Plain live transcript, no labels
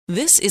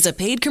This is a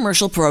paid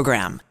commercial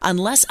program.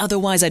 Unless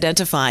otherwise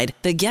identified,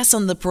 the guests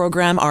on the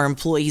program are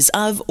employees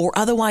of or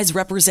otherwise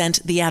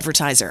represent the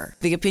advertiser.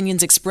 The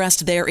opinions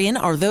expressed therein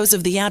are those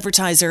of the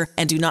advertiser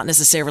and do not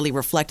necessarily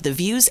reflect the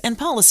views and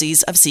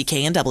policies of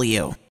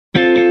CKNW.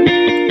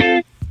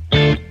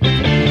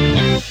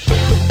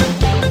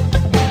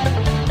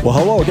 Well,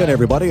 hello again,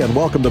 everybody, and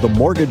welcome to the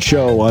Mortgage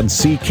Show on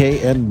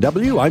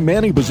CKNW. I'm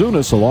Manny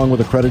Bazunas, along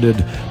with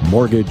accredited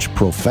mortgage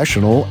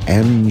professional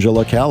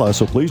Angela Calla.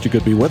 So pleased you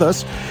could be with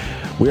us.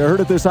 We are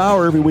heard at this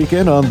hour every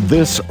weekend on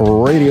this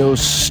radio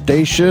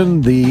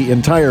station. The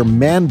entire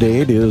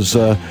mandate is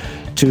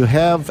to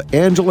have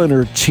Angela and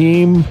her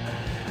team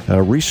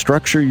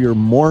restructure your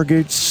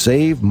mortgage,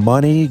 save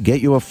money,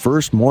 get you a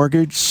first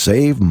mortgage,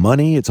 save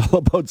money. It's all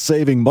about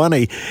saving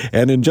money.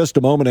 And in just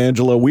a moment,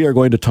 Angela, we are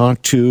going to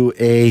talk to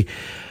a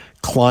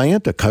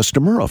client, a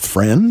customer, a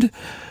friend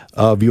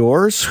of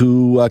yours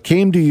who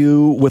came to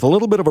you with a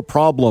little bit of a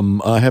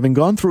problem, having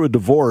gone through a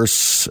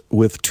divorce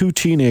with two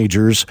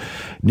teenagers,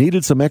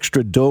 needed some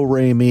extra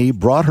do-re-mi,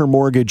 brought her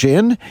mortgage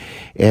in,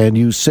 and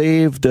you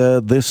saved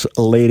this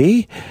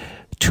lady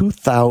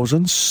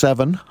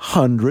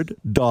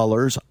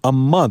 $2,700 a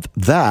month.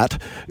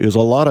 That is a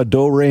lot of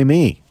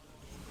do-re-mi.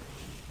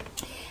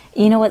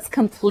 You know, it's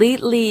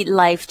completely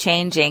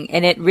life-changing,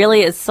 and it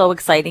really is so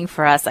exciting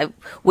for us.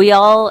 We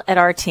all at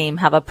our team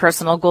have a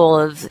personal goal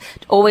of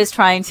always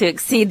trying to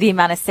exceed the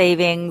amount of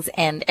savings,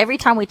 and every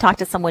time we talk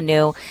to someone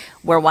new,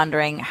 we're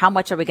wondering, how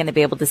much are we going to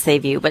be able to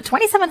save you? But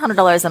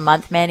 $2,700 a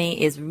month,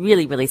 Manny, is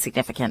really, really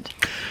significant.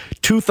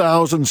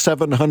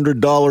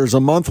 $2,700 a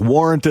month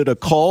warranted a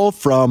call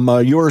from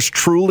yours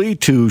truly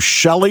to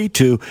Shelley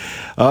to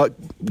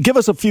give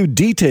us a few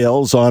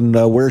details on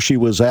where she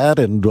was at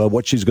and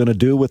what she's going to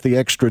do with the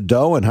extra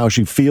dough and how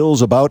she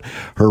feels about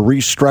her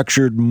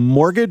restructured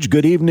mortgage.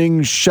 Good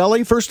evening,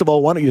 Shelley. First of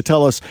all, why don't you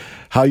tell us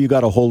how you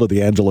got a hold of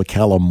the Angela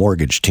Calla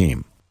mortgage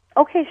team?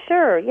 Okay,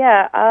 sure.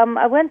 Yeah,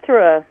 I went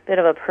through a bit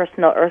of a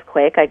personal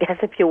earthquake, I guess,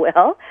 if you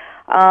will.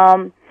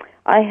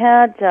 I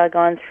had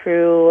gone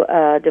through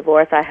a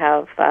divorce. I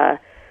have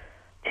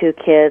two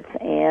kids,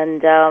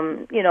 and,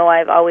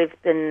 I've always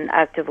been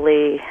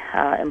actively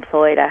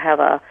employed. I have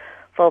a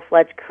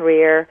full-fledged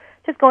career,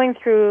 just going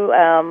through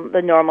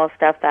the normal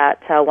stuff that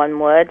one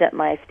would at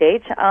my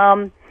stage,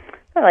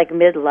 like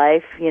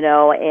midlife,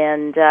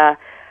 and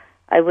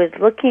I was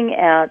looking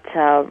at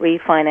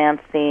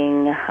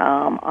refinancing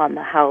on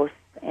the house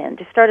and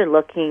just started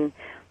looking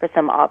for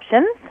some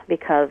options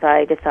because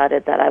I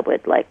decided that I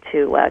would like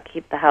to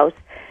keep the house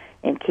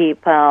and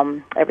keep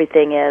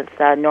everything as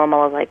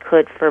normal as I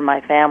could for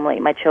my family,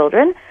 my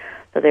children,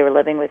 so they were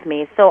living with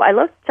me. So I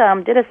looked,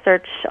 did a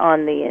search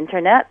on the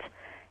internet,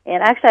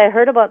 and actually I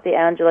heard about the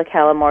Angela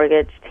Calla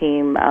mortgage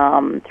team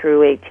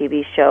through a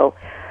TV show.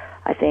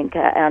 I think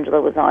Angela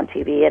was on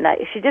TV, and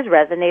she just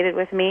resonated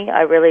with me.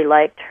 I really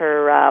liked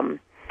her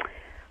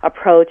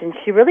approach, and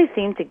she really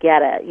seemed to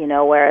get it,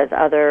 whereas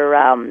other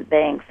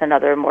banks and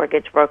other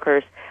mortgage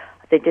brokers,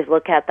 they just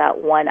look at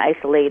that one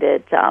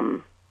isolated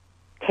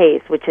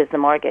case, which is the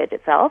mortgage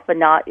itself, but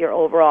not your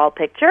overall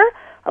picture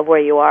of where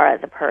you are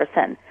as a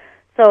person.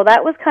 So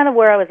that was kind of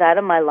where I was at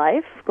in my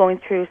life, going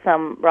through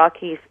some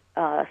rocky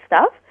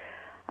stuff.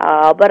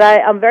 But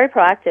I'm very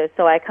proactive,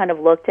 so I kind of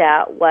looked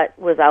at what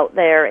was out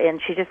there,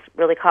 and she just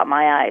really caught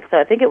my eye. So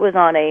I think it was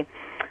on a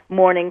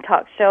morning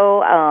talk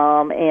show,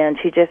 and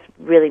she just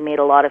really made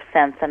a lot of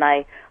sense, and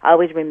I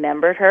always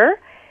remembered her.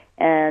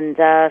 And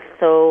that's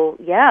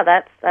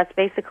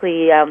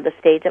basically the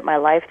stage of my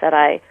life that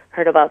I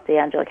heard about the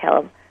Angela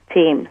Calla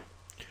team.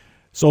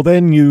 So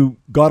then you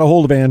got a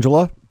hold of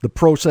Angela. The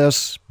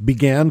process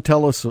began.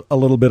 Tell us a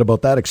little bit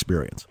about that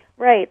experience.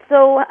 Right.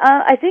 So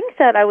I think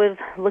that I was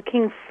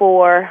looking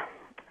for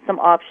some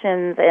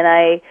options, and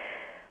I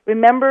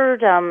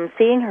remembered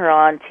seeing her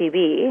on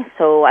TV.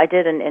 So I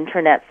did an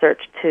internet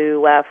search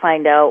to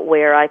find out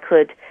where I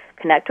could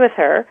connect with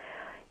her.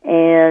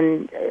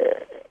 And,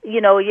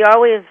 you're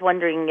always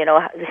wondering,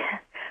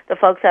 the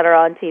folks that are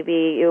on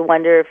TV, you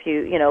wonder if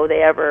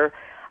they ever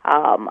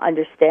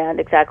understand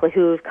exactly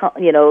who's,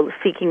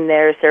 seeking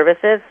their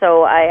services.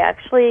 So I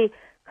actually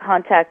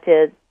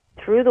contacted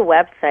through the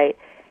website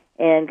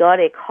and got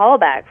a call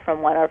back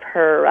from one of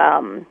her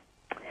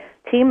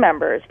team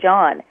members,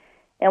 John.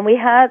 And we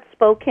had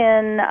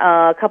spoken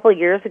a couple of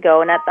years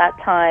ago, and at that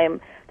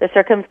time, the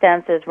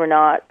circumstances were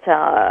not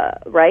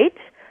right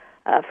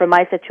for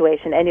my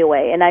situation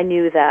anyway. And I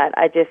knew that.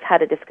 I just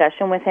had a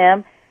discussion with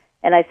him.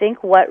 And I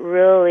think what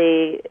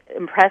really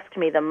impressed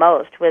me the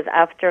most was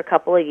after a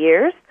couple of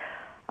years,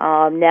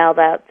 now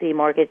that the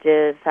mortgage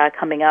is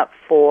coming up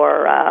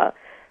for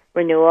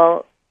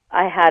renewal,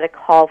 I had a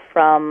call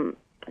from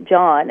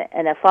John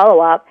and a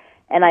follow-up,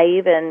 and I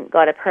even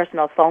got a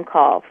personal phone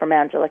call from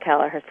Angela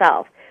Calla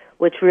herself,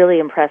 which really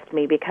impressed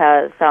me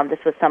because this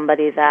was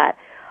somebody that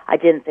I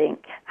didn't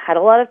think had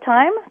a lot of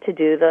time to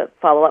do the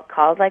follow-up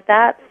calls like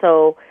that.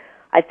 So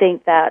I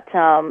think that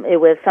it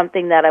was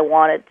something that I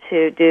wanted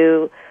to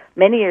do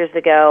many years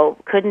ago,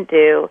 couldn't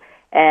do,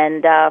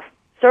 and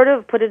sort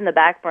of put it in the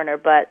back burner,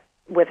 but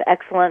with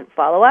excellent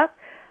follow-up.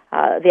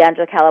 the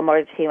Angela Calla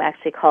mortgage team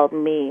actually called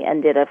me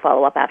and did a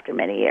follow-up after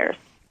many years.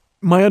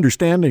 My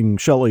understanding,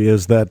 Shelley,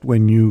 is that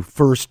when you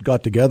first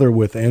got together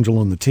with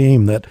Angela and the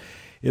team, that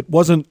it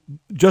wasn't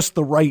just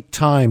the right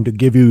time to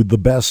give you the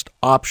best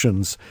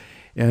options.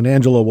 And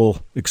Angela will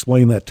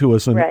explain that to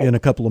us in a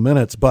couple of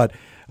minutes. But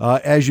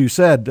as you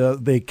said,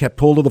 they kept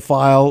hold of the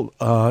file,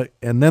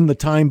 and then the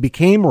time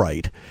became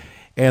right.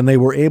 And they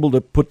were able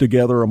to put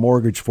together a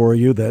mortgage for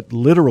you that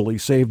literally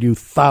saved you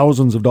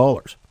thousands of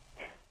dollars.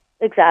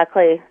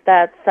 Exactly.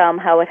 That's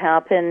how it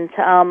happened.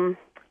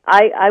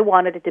 I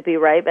wanted it to be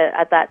right, but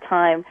at that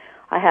time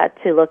I had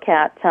to look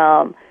at,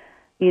 a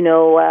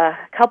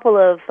couple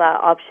of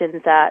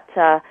options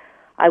that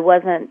I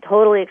wasn't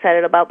totally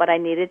excited about, but I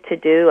needed to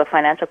do a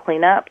financial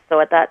cleanup. So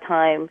at that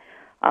time,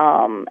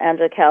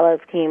 Angela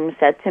Calla's team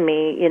said to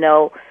me,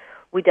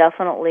 we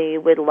definitely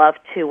would love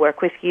to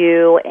work with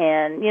you.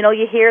 And,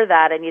 you hear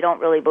that and you don't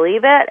really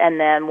believe it. And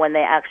then when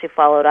they actually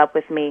followed up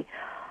with me,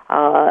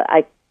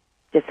 I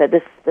just said,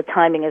 the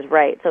timing is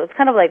right. So it's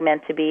kind of like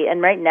meant to be.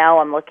 And right now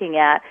I'm looking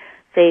at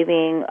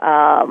saving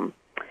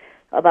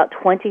about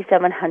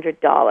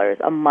 $2,700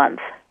 a month.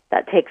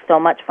 That takes so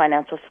much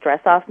financial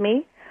stress off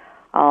me.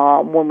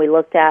 When we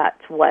looked at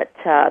what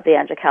the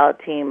Angela Calla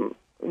team,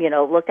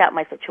 looked at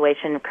my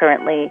situation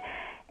currently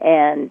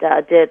and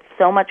did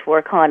so much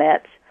work on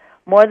it,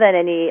 more than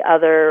any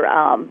other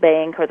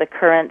bank or the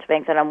current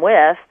bank that I'm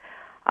with,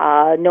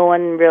 no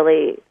one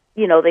really,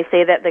 they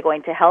say that they're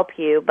going to help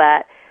you,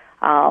 but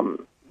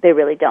they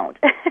really don't.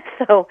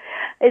 So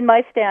in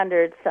my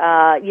standards,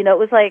 it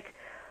was like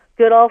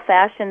good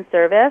old-fashioned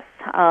service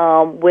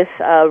with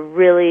a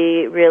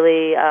really,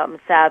 really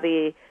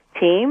savvy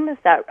team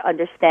that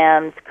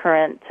understands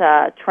current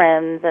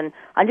trends and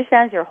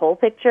understands your whole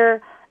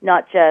picture,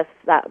 not just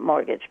that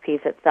mortgage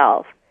piece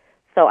itself.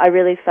 So I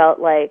really felt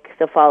like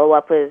the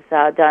follow-up was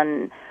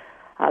done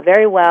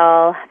very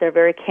well. They're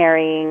very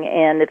caring,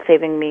 and it's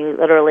saving me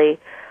literally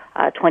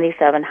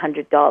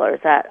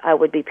 $2,700 that I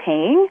would be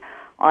paying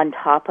on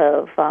top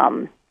of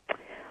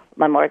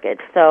my mortgage.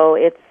 So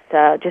it's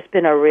just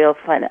been a real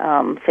fun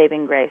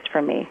saving grace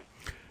for me.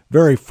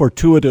 Very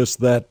fortuitous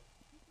that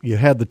you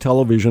had the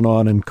television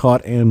on and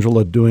caught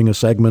Angela doing a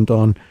segment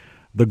on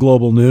the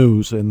global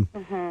news, and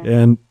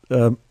it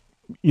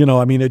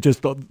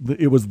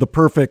was the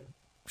perfect,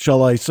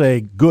 shall I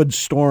say, good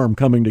storm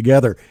coming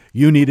together.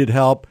 You needed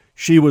help.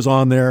 She was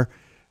on there.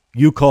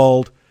 You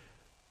called,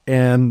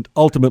 and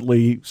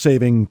ultimately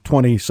saving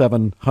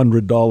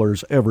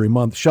 $2,700 every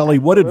month. Shelley,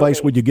 what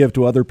advice would you give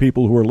to other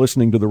people who are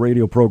listening to the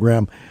radio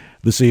program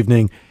this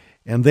evening,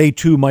 and they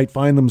too might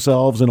find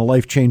themselves in a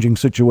life-changing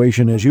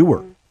situation as you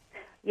were?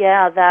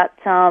 Yeah, that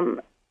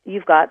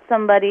you've got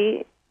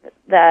somebody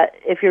that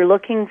if you're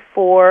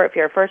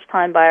a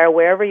first-time buyer,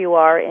 wherever you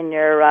are in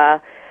your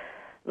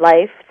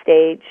life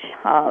stage,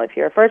 if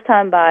you're a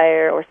first-time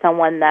buyer or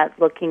someone that's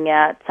looking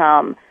at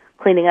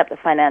cleaning up the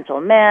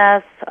financial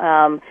mess,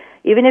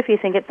 even if you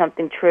think it's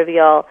something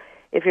trivial,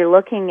 if you're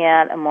looking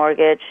at a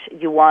mortgage,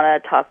 you want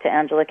to talk to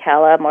Angela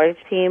Calla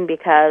mortgage team,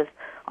 because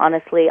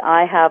honestly,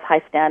 I have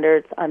high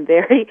standards. I'm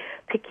very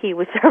picky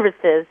with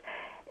services,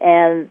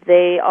 and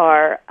they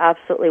are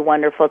absolutely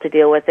wonderful to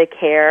deal with. They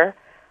care.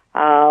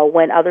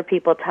 When other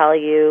people tell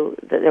you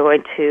that they're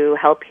going to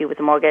help you with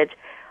the mortgage,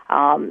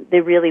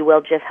 they really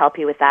will just help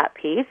you with that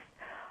piece.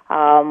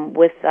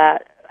 With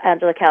that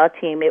Angela Calla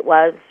team, it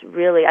was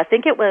really, I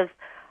think it was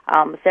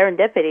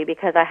serendipity,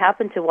 because I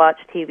happened to watch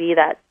TV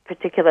that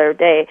particular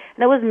day,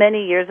 and it was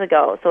many years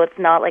ago, so it's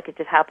not like it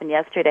just happened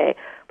yesterday.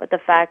 But the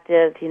fact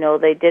is,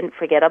 they didn't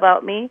forget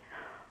about me.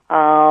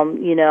 And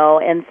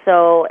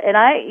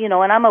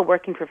I'm a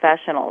working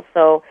professional,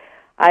 so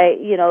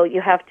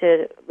you have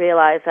to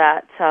realize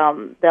that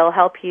they'll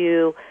help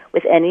you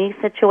with any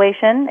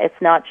situation.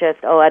 It's not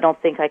just, I don't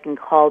think I can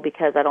call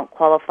because I don't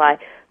qualify.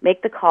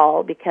 Make the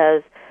call,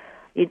 because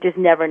you just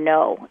never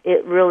know.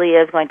 It really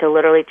is going to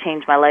literally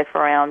change my life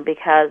around,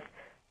 because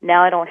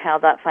now I don't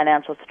have that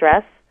financial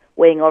stress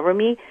weighing over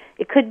me.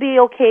 It could be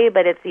okay,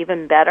 but it's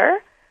even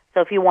better.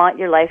 So if you want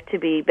your life to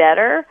be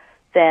better,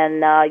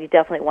 then you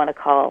definitely want to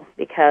call,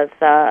 because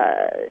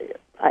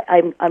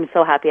I'm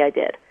so happy I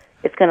did.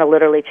 It's going to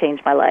literally change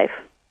my life.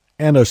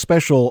 And a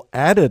special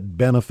added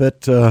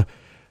benefit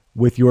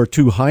with your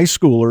two high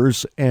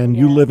schoolers and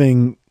you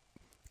living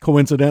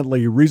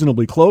coincidentally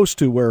reasonably close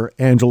to where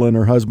Angela and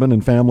her husband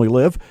and family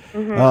live.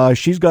 Mm-hmm.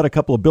 She's got a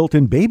couple of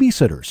built-in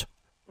babysitters.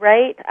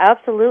 Right,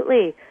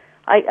 absolutely.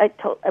 I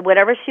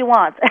whatever she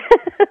wants.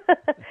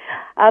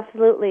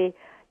 Absolutely.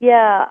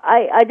 Yeah,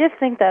 I just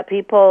think that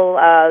people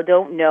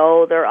don't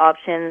know their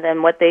options,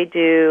 and what they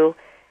do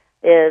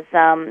is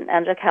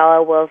Angela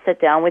Calla will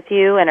sit down with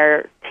you and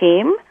her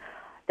team.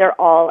 They're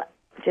all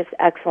just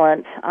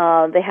excellent.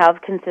 They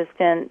have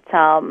consistent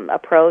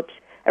approach.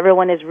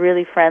 Everyone is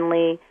really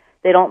friendly.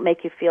 They don't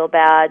make you feel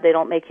bad. They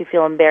don't make you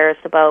feel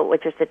embarrassed about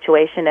what your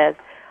situation is.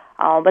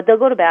 But they'll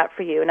go to bat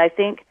for you. And I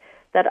think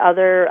that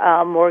other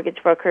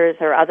mortgage brokers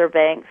or other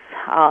banks,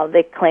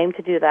 they claim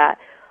to do that.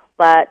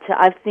 But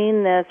I've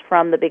seen this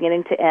from the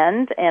beginning to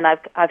end, and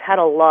I've had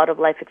a lot of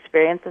life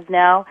experiences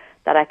now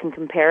that I can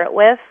compare it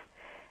with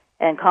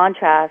and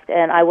contrast.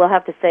 And I will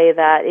have to say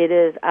that it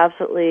is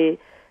absolutely,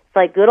 it's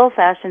like good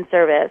old-fashioned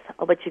service,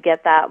 but you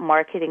get that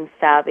marketing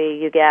savvy.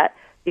 You get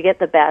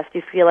the best.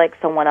 You feel like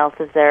someone else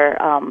is there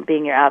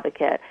being your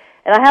advocate.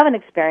 And I haven't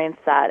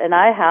experienced that. And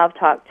I have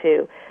talked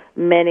to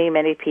many,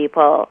 many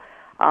people,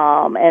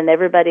 and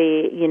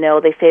everybody,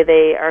 they say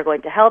they are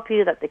going to help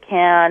you, that they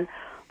can,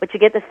 but you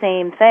get the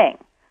same thing.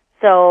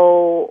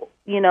 So,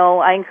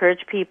 I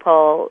encourage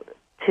people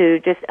to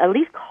just at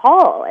least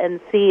call and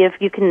see if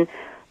you can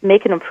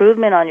make an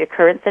improvement on your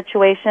current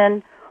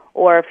situation,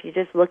 or if you're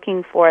just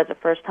looking for as a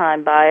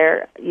first-time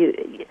buyer,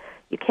 you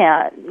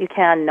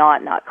can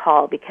not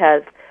call,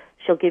 because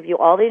she'll give you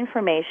all the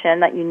information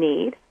that you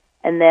need.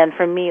 And then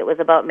for me, it was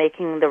about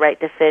making the right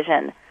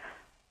decision.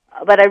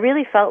 But I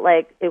really felt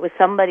like it was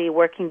somebody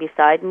working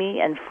beside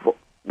me and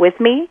with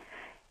me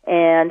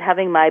and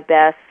having my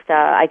best,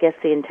 the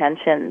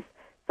intentions.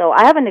 So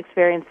I haven't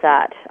experienced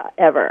that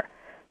ever.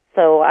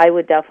 So I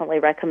would definitely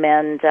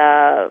recommend,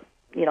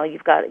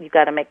 you've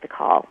got to make the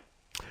call.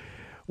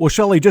 Well,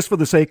 Shelley, just for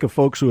the sake of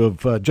folks who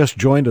have just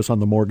joined us on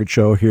the Mortgage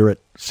Show here at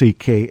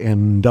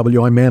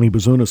CKNW, I'm Manny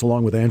Bazunas,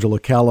 along with Angela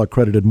Calla,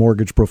 accredited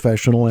mortgage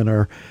professional, and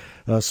our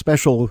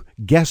special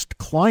guest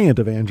client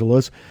of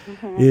Angela's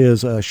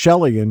is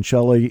Shelley, and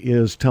Shelley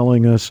is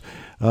telling us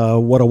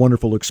what a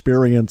wonderful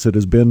experience it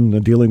has been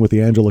dealing with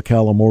the Angela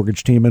Calla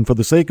mortgage team. And for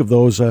the sake of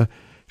those,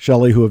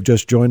 Shelley, who have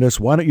just joined us,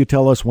 why don't you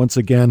tell us once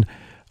again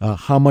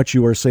how much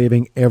you are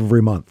saving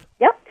every month?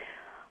 Yep.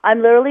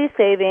 I'm literally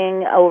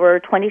saving over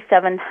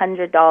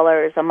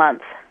 $2,700 a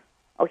month.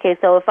 Okay,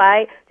 so if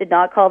I did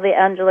not call the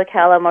Angela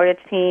Calla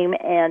mortgage team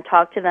and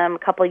talk to them a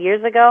couple of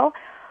years ago,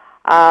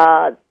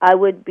 I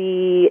would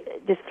be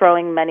just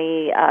throwing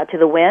money to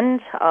the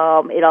wind.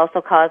 It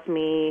also caused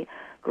me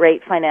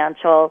great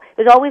financial.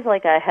 It was always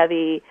like a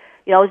heavy,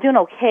 I was doing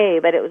okay,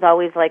 but it was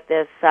always like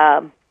this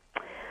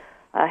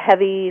a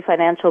heavy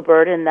financial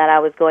burden that I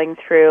was going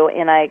through,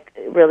 and I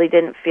really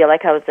didn't feel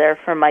like I was there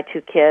for my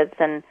two kids,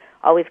 and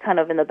always kind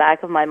of in the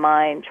back of my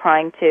mind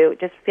trying to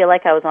just feel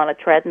like I was on a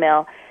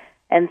treadmill.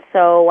 And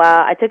so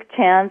I took a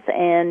chance,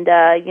 and,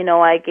 I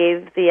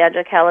gave the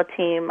Angela Calla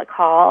team a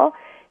call,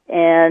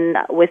 and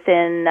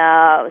within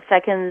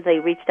seconds they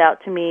reached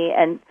out to me.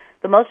 And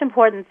the most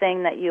important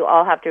thing that you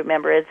all have to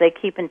remember is they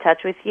keep in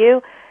touch with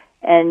you,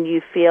 and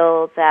you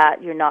feel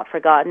that you're not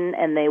forgotten,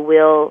 and they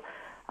will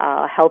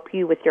help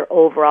you with your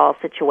overall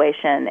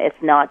situation. It's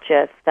not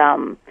just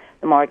the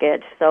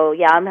mortgage. So,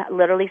 yeah, I'm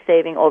literally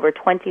saving over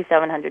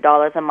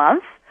 $2,700 a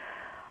month.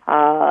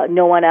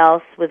 No one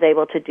else was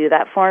able to do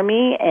that for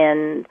me,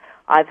 and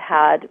I've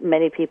had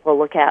many people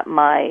look at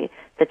my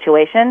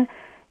situation.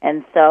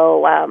 And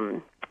so,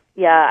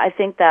 I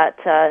think that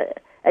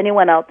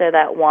anyone out there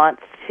that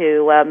wants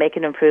to make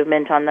an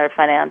improvement on their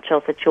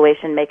financial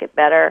situation, make it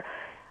better,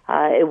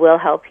 it will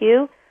help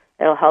you.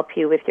 It'll help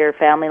you with your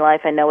family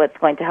life. I know it's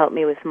going to help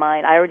me with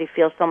mine. I already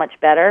feel so much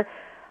better.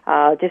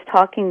 Just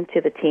talking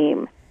to the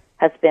team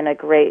has been a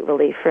great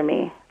relief for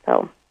me.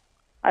 So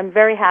I'm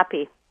very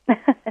happy.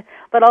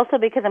 But also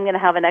because I'm going to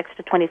have an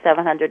extra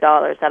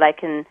 $2,700 that I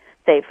can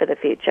save for the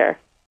future.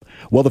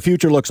 Well, the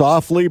future looks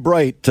awfully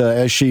bright,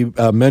 as she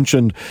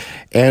mentioned,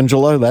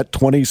 Angela, that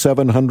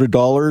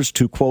 $2,700,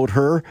 to quote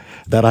her,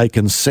 that I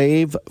can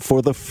save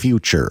for the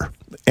future.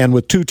 And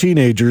with two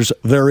teenagers,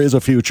 there is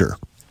a future.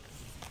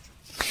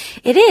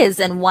 It is,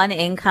 and one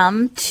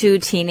income, two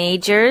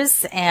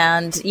teenagers,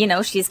 and,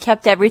 she's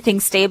kept everything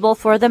stable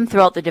for them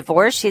throughout the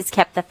divorce. She's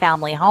kept the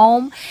family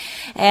home,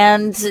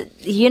 and,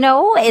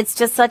 it's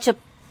just such a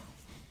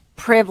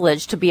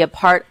privilege to be a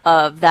part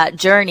of that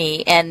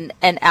journey and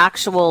an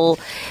actual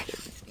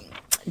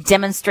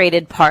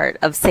demonstrated part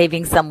of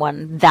saving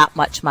someone that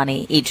much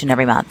money each and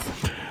every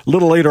month. A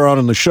little later on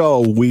in the show,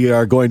 we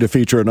are going to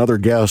feature another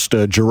guest,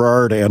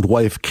 Gerard and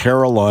wife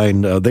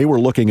Caroline. They were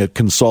looking at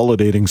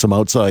consolidating some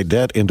outside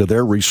debt into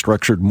their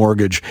restructured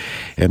mortgage,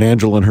 and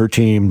Angela and her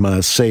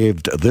team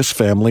saved this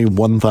family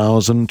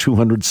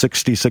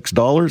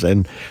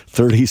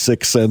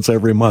 $1,266.36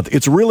 every month.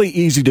 It's really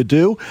easy to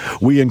do.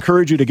 We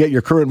encourage you to get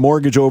your current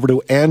mortgage over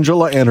to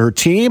Angela and her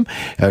team.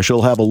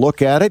 She'll have a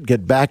look at it,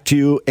 get back to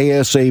you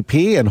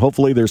ASAP, and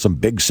hopefully there's some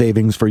big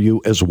savings for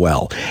you as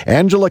well.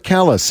 Angela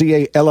Calla,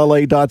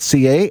 CALLA.ca,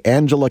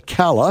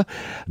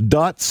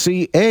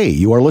 AngelaCalla.ca.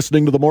 You are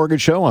listening to The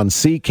Mortgage Show on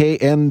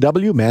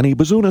CKNW. Manny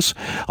Bazunas,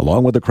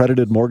 along with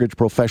accredited mortgage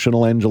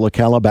professional Angela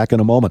Calla. Back in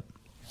a moment.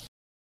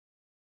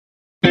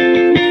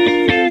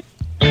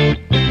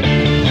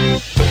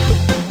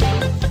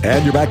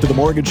 And you're back to The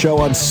Mortgage Show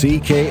on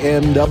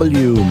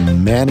CKNW.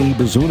 Manny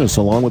Bazunas,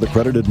 along with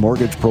accredited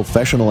mortgage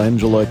professional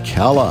Angela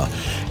Calla.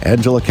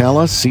 Angela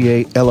Calla,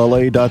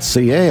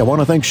 CALLA.ca. I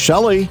want to thank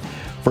Shelley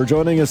for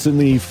joining us in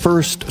the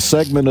first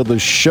segment of the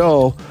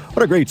show.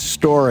 What a great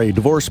story.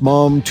 Divorced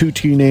mom, two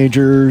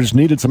teenagers,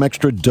 needed some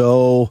extra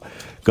dough,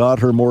 got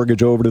her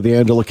mortgage over to the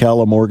Angela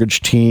Calla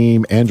mortgage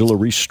team. Angela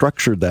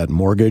restructured that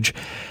mortgage,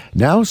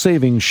 now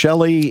saving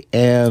Shelley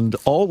and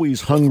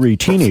always hungry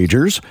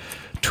teenagers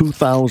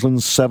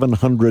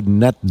 $2,700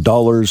 net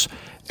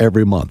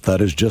every month.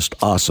 That is just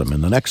awesome.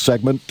 In the next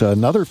segment,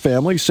 another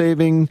family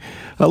saving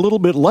a little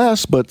bit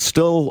less, but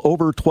still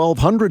over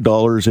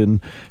 $1,200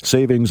 in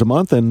savings a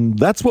month. And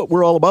that's what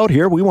we're all about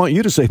here. We want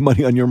you to save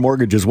money on your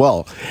mortgage as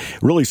well.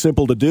 Really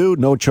simple to do.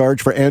 No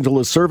charge for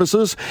Angela's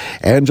services.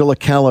 Angela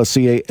Calla,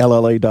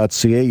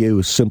 CALLA.ca.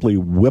 You simply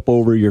whip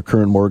over your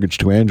current mortgage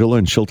to Angela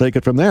and she'll take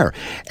it from there.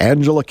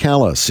 Angela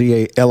Calla,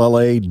 CALLA.ca.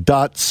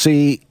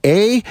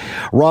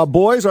 Rob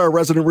Boies, our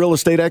resident real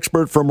estate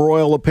expert from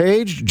Royal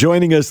LePage,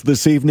 joining us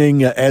this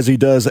evening as he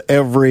does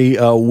every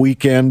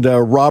weekend.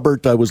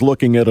 Robert, I was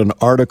looking at an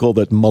article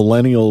that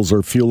millennials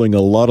are fueling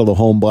a lot of the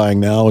home buying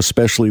now,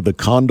 especially the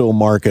condo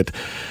market.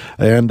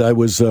 And I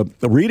was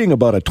reading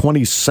about a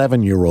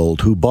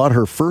 27-year-old who bought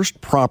her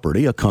first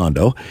property, a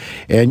condo,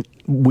 and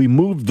we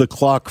moved the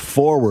clock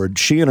forward.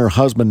 She and her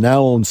husband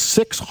now own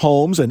 6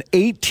 homes and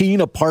 18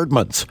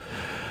 apartments.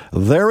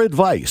 Their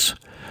advice: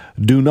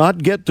 do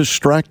not get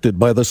distracted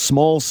by the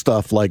small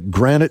stuff like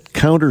granite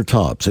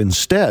countertops.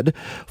 Instead,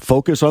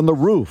 focus on the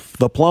roof,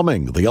 the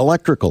plumbing, the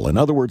electrical. In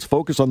other words,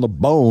 focus on the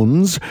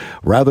bones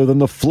rather than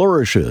the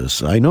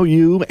flourishes. I know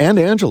you and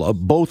Angela,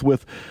 both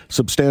with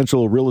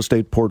substantial real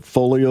estate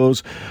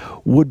portfolios,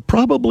 would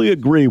probably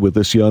agree with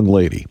this young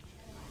lady.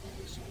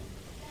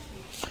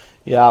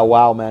 Yeah,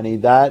 wow, Manny.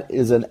 That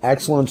is an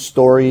excellent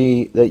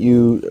story that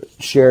you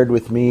shared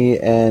with me.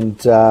 And,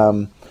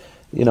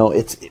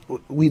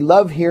 we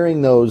love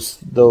hearing those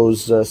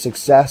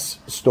success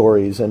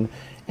stories, and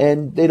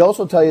they'd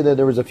also tell you that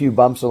there was a few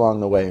bumps along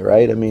the way,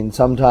 right? I mean,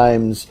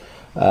 sometimes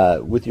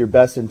with your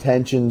best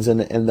intentions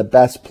and the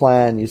best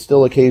plan, you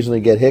still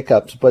occasionally get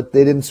hiccups, but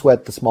they didn't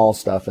sweat the small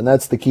stuff, and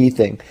that's the key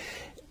thing.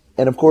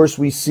 And of course,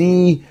 we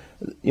see,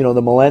 the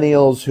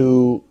millennials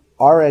who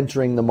are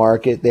entering the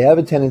market, they have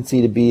a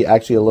tendency to be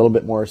actually a little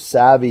bit more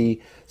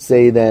savvy,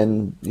 say,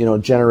 than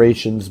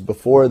generations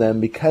before them,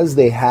 because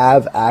they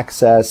have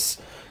access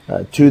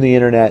to the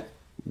internet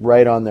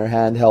right on their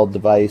handheld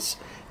device,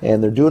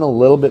 and they're doing a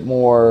little bit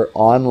more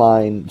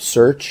online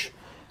search,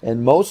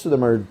 and most of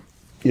them are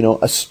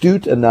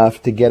astute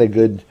enough to get a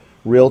good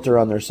realtor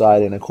on their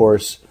side, and of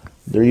course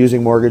they're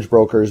using mortgage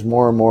brokers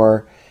more and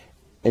more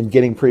and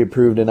getting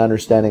pre-approved and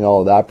understanding all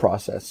of that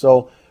process.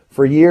 So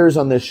for years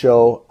on this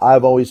show,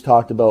 I've always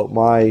talked about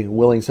my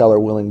willing seller,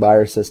 willing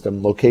buyer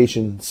system: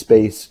 location,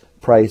 space,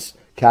 price,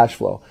 cash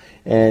flow.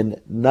 And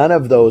none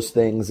of those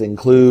things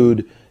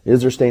include,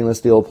 is there stainless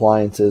steel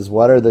appliances?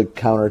 What are the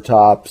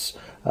countertops?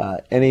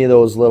 Any of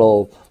those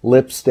little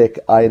lipstick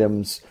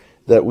items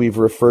that we've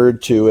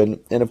referred to. And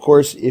of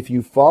course, if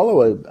you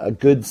follow a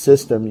good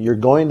system, you're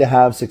going to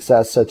have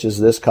success such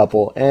as this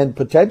couple, and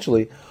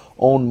potentially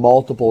own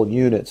multiple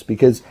units,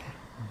 because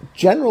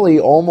generally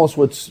almost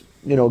what's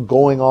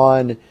going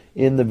on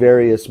in the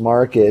various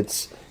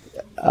markets,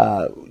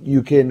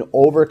 you can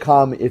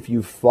overcome if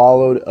you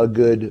followed a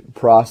good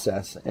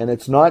process. And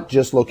it's not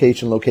just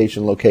location,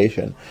 location,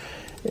 location.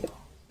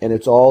 And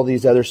it's all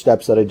these other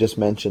steps that I just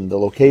mentioned. The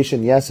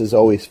location, yes, is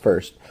always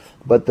first,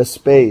 but the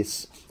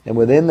space, and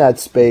within that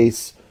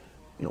space,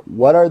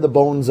 what are the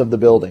bones of the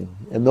building?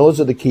 And those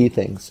are the key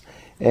things.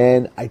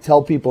 And I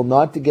tell people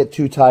not to get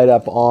too tied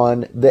up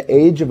on the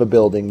age of a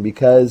building,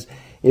 because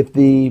if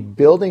the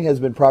building has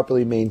been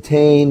properly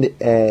maintained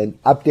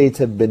and updates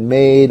have been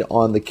made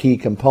on the key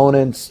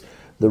components,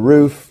 the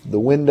roof, the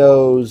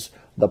windows,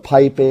 the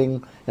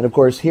piping, and of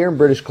course here in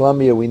British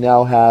Columbia we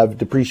now have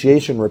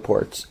depreciation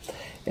reports.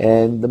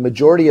 And the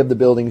majority of the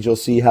buildings you'll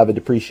see have a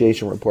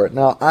depreciation report.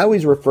 Now, I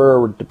always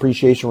refer a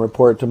depreciation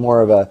report to more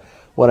of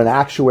what an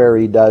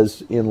actuary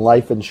does in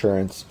life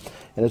insurance.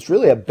 And it's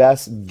really a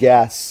best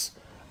guess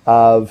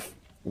of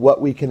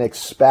what we can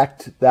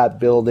expect that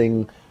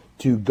building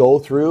to go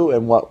through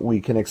and what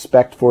we can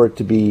expect for it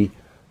to be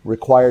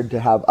required to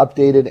have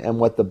updated and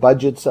what the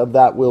budgets of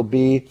that will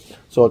be.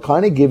 So it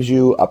kind of gives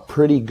you a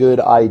pretty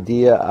good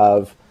idea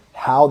of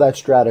how that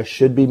strata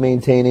should be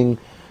maintaining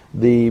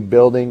the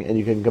building, and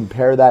you can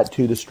compare that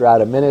to the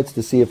strata minutes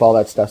to see if all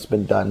that stuff's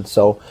been done.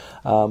 So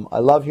I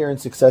love hearing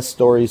success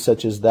stories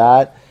such as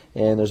that,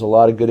 and there's a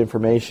lot of good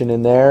information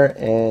in there.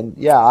 And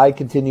yeah, I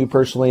continue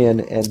personally,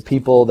 and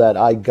people that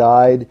I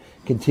guide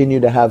continue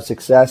to have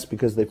success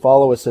because they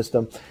follow a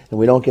system, and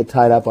we don't get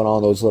tied up on all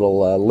those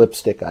little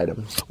lipstick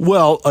items.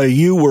 Well,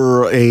 you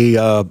were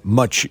a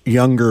much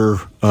younger,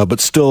 but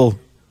still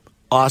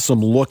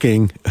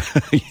awesome-looking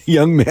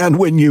young man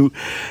when you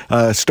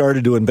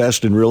started to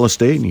invest in real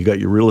estate, and you got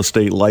your real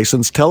estate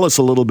license. Tell us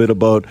a little bit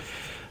about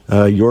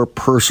your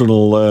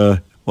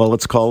personal,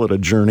 let's call it a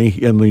journey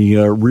in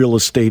the real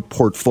estate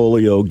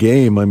portfolio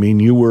game. I mean,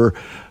 you were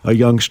a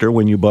youngster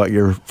when you bought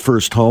your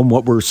first home.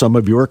 What were some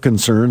of your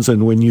concerns,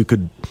 and when you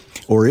could,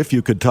 or if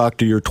you could talk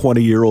to your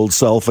 20-year-old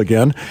self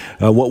again,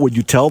 what would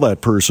you tell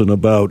that person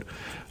about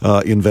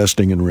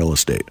investing in real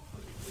estate?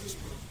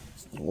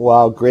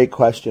 Wow, great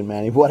question,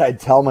 Manny. What I'd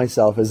tell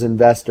myself is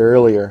invest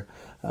earlier.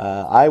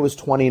 I was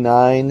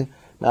 29.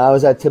 I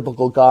was that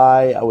typical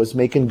guy. I was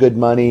making good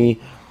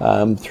money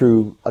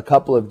through a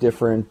couple of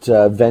different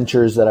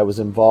ventures that I was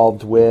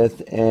involved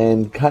with,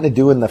 and kind of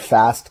doing the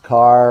fast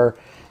car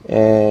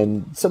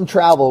and some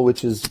travel,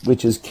 which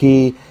is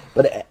key.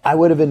 But I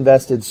would have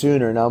invested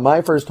sooner. Now,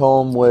 my first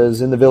home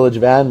was in the village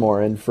of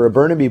Anmore, and for a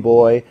Burnaby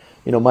boy,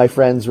 my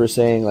friends were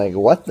saying, like,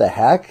 what the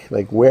heck?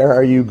 Like, where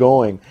are you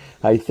going?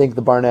 I think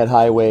the Barnett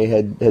Highway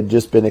had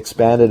just been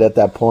expanded at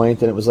that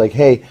point, and it was like,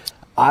 hey,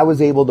 I was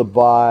able to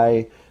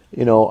buy, a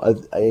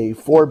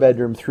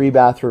 4-bedroom,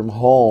 3-bathroom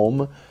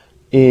home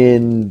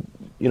in,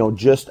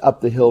 just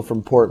up the hill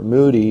from Port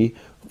Moody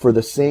for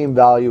the same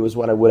value as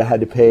what I would have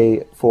had to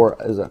pay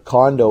for as a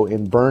condo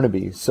in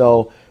Burnaby.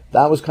 So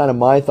that was kind of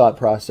my thought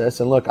process.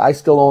 And look, I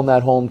still own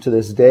that home to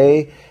this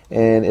day,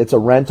 and it's a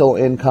rental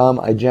income.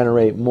 I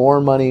generate more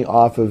money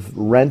off of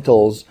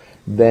rentals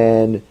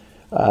than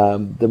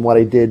what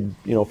I did,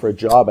 for a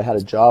job. I had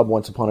a job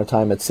once upon a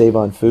time at Save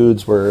On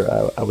Foods where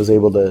I was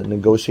able to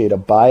negotiate a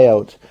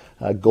buyout,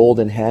 a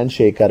golden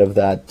handshake out of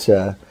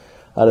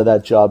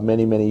that job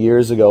many, many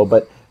years ago.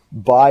 But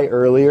buy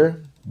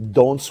earlier,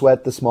 don't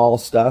sweat the small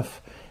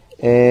stuff.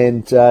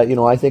 And,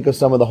 I think of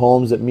some of the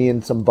homes that me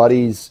and some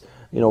buddies,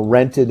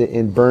 rented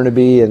in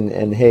Burnaby,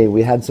 and hey,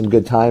 we had some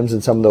good times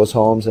in some of those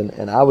homes,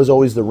 and I was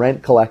always the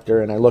rent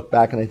collector, and I look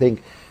back and I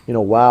think,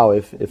 wow,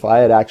 if I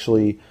had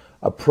actually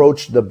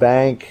approached the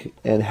bank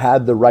and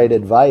had the right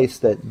advice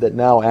that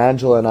now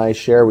Angela and I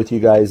share with you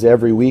guys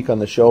every week on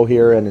the show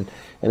here and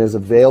is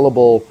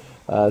available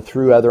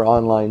through other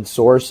online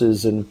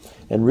sources, and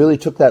really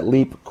took that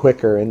leap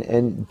quicker,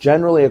 and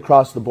generally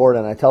across the board,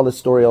 and I tell this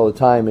story all the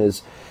time,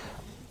 is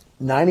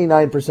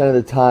 99% of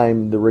the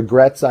time the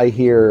regrets I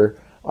hear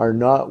are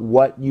not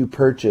what you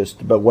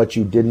purchased, but what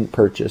you didn't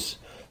purchase.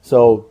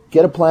 So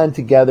get a plan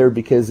together,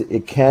 because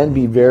it can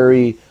be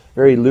very,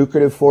 very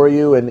lucrative for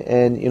you. And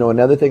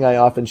another thing I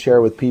often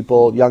share with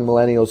people, young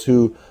millennials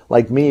who,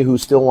 like me, who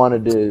still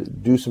wanted to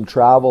do some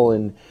travel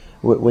and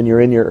when you're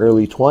in your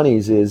early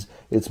 20s, is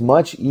it's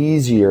much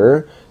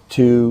easier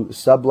to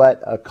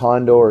sublet a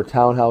condo or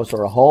townhouse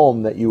or a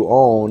home that you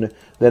own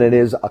than it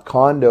is a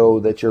condo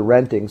that you're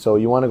renting. So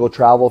you want to go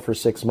travel for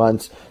 6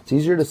 months. It's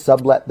easier to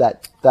sublet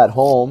that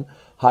home,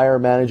 hire a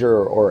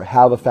manager, or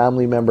have a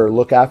family member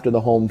look after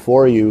the home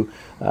for you,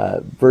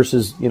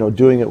 versus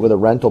doing it with a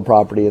rental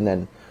property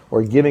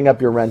or giving up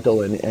your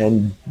rental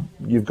and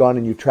you've gone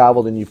and you've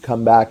traveled and you've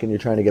come back and you're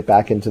trying to get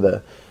back into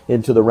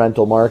the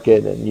rental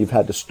market, and you've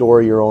had to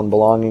store your own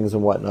belongings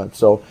and whatnot.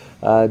 So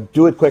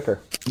do it quicker.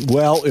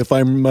 Well, if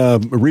I'm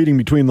reading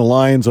between the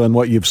lines on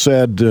what you've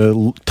said,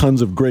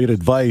 tons of great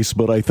advice,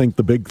 but I think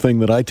the big thing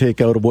that I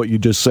take out of what you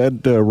just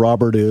said,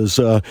 Robert, is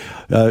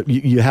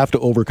you have to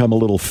overcome a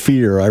little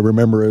fear. I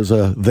remember as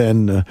a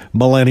then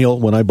millennial,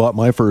 when I bought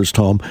my first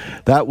home,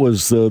 that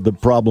was the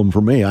problem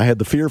for me. I had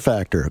the fear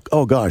factor.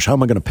 Oh, gosh, how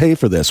am I going to pay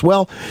for this?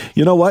 Well,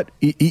 you know what?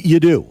 You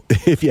do.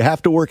 If you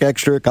have to work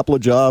extra, a couple of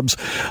jobs,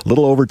 a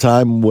little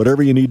overtime,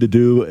 whatever you need to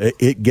do,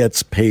 it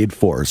gets paid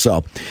for.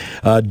 So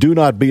do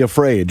not be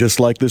afraid. Just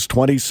like this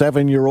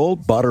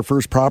 27-year-old bought her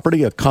first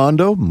property, a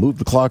condo, moved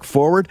the clock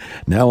forward,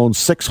 now owns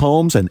 6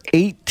 homes and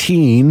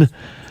 18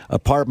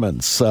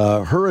 apartments.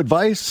 Her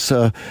advice,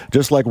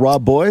 just like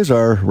Rob Boys,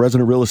 our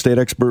resident real estate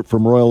expert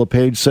from Royal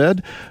LePage,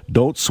 said,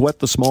 don't sweat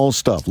the small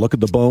stuff. Look at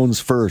the bones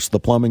first, the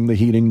plumbing, the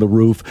heating, the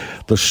roof,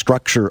 the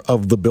structure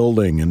of the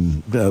building,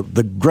 and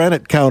the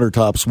granite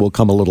countertops will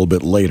come a little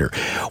bit later.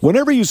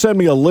 Whenever you send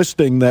me a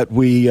listing that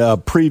we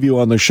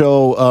preview on the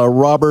show,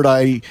 Robert,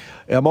 I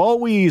am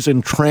always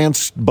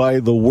entranced by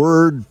the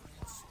word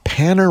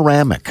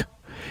panoramic.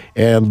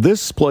 And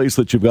this place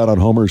that you've got on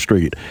Homer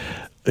Street,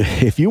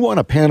 if you want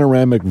a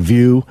panoramic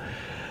view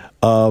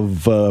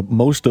of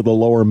most of the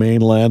Lower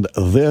Mainland,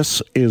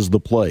 this is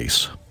the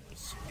place.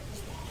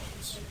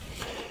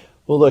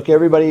 Well, look,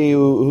 everybody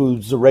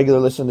who's a regular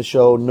listener to the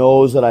show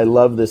knows that I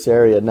love this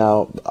area.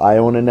 Now, I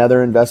own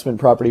another investment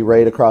property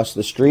right across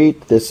the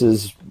street. This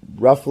is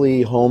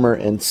roughly Homer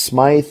and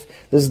Smythe.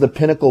 This is the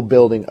Pinnacle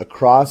building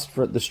across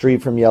the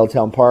street from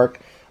Yaletown Park.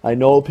 I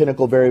know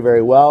Pinnacle very,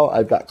 very well.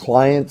 I've got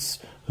clients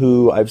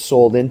who I've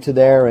sold into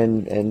there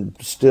and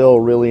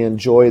still really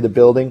enjoy the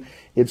building.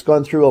 It's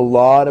gone through a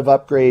lot of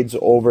upgrades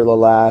over the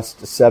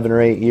last 7 or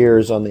 8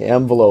 years on the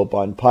envelope,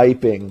 on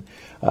piping.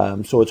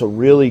 So it's a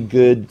really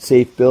good,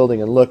 safe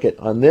building. And look,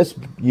 on this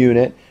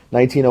unit,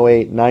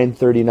 1908,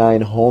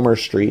 939 Homer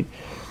Street,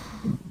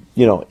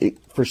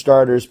 for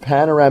starters,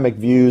 panoramic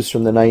views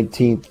from the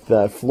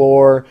 19th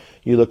floor.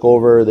 You look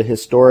over the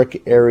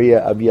historic area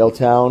of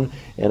Yaletown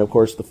and, of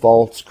course, the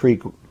Falls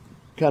Creek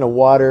kind of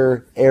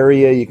water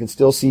area. You can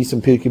still see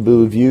some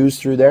peekaboo views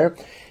through there.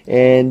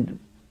 And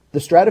the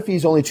strata fee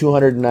is only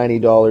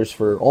 $290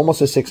 for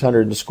almost a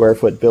 600 square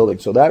foot building.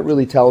 So that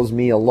really tells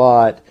me a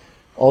lot.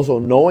 Also,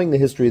 knowing the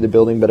history of the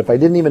building, but if I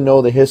didn't even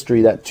know the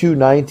history, that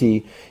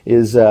 $290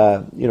 is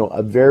a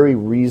very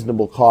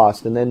reasonable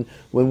cost. And then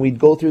when we'd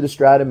go through the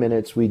strata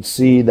minutes, we'd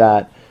see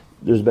that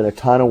there's been a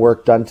ton of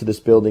work done to this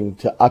building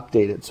to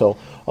update it. So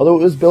although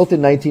it was built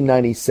in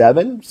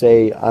 1997,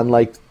 say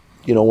unlike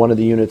one of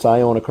the units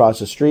I own across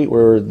the street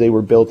where they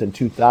were built in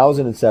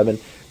 2007,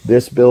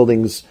 this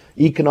building's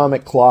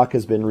economic clock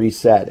has been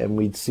reset, and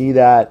we'd see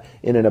that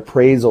in an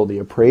appraisal. The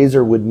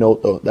appraiser would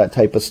note that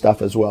type of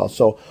stuff as well.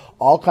 So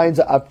all kinds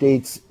of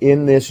updates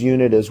in this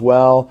unit as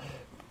well.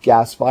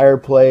 Gas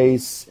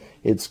fireplace.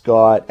 It's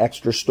got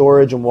extra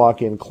storage and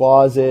walk-in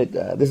closet.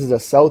 This is a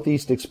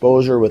southeast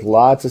exposure with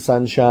lots of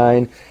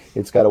sunshine.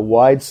 It's got a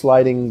wide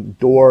sliding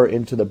door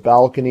into the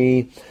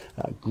balcony.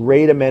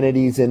 Great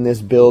amenities in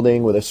this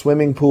building with a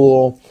swimming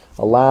pool,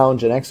 a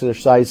lounge, an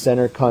exercise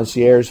center,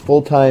 concierge,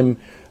 full-time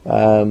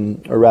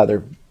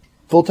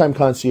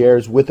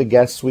concierge with a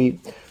guest suite.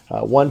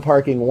 One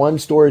parking, one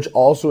storage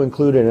also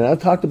included. And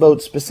I've talked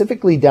about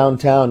specifically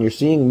downtown. You're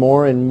seeing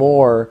more and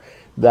more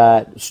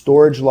that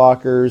storage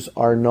lockers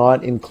are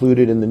not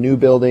included in the new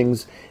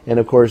buildings. And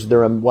of course,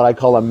 they're what I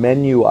call a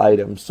menu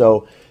item.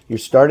 So you're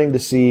starting to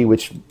see,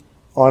 which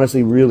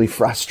honestly really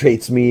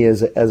frustrates me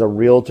as a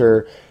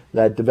realtor,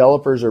 that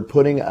developers are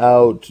putting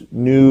out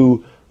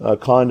new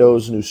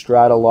condos, new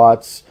strata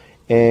lots,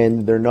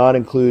 and they're not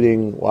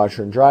including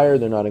washer and dryer,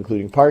 they're not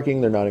including parking,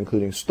 they're not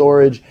including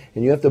storage,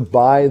 and you have to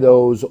buy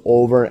those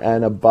over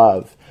and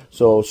above.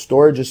 So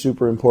storage is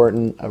super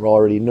important. I've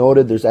already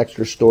noted there's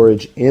extra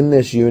storage in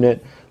this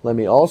unit. Let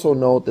me also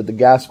note that the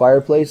gas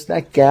fireplace,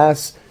 that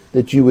gas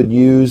that you would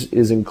use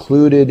is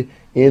included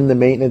in the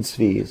maintenance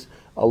fees.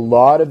 A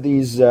lot of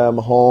these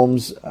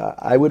homes,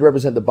 I would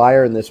represent the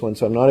buyer in this one,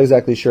 so I'm not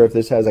exactly sure if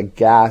this has a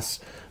gas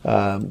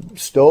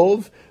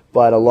stove,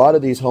 but a lot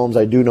of these homes,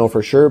 I do know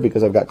for sure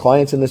because I've got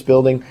clients in this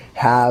building,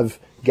 have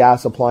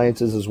gas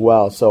appliances as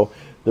well. So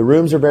the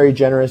rooms are very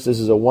generous. This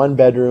is a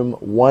 1-bedroom,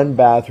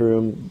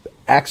 1-bathroom,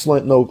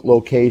 excellent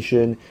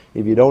location.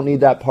 If you don't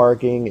need that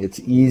parking, it's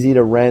easy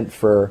to rent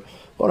for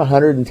about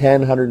 $110,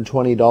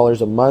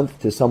 $120 a month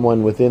to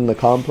someone within the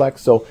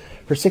complex. So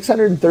for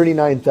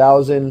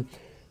 $639,000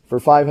 for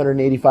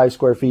 585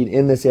 square feet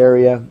in this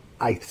area,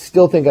 I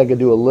still think I could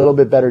do a little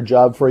bit better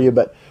job for you,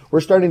 but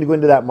we're starting to go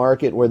into that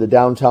market where the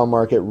downtown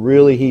market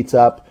really heats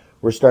up.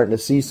 We're starting to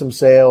see some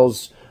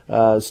sales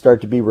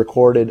start to be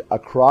recorded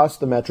across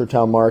the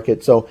Metrotown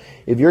market. So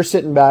if you're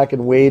sitting back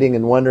and waiting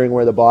and wondering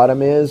where the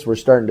bottom is, we're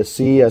starting to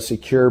see a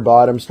secure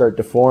bottom start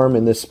to form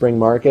in this spring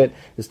market.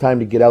 It's time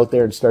to get out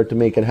there and start to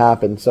make it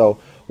happen. So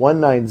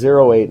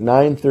 1908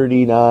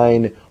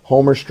 939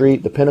 Homer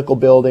Street, the Pinnacle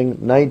Building,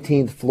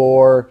 19th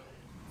floor,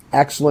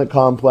 excellent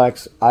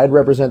complex. I'd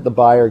represent the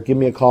buyer. Give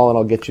me a call and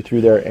I'll get you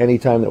through there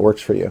anytime that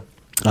works for you.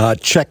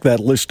 Check that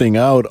listing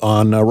out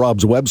on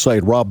Rob's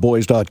website,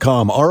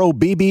 robboies.com,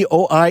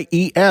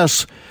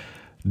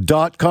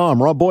 ROBBOIES.com,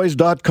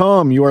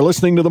 robboies.com. You are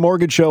listening to The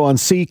Mortgage Show on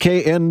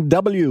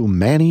CKNW.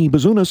 Manny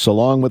Bazunas,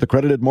 along with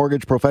accredited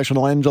mortgage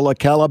professional Angela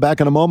Calla.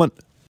 Back in a moment.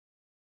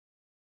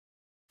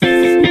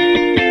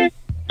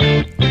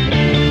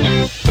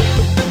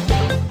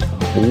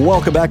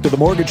 Welcome back to The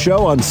Mortgage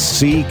Show on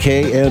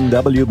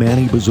CKNW.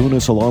 Manny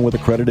Bazunas, along with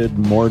accredited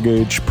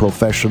mortgage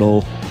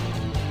professional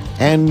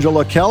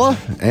Angela Calla,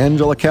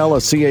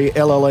 CALLA.ca.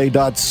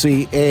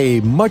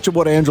 Much of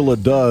what Angela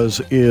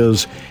does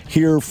is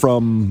hear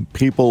from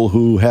people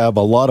who have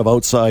a lot of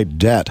outside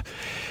debt,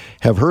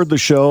 have heard the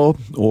show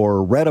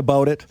or read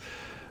about it,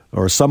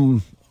 or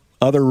some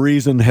other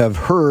reason have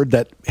heard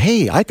that,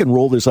 hey, I can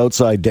roll this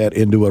outside debt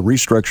into a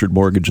restructured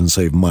mortgage and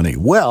save money.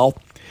 Well,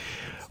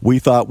 we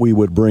thought we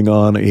would bring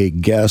on a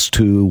guest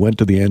who went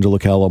to the Angela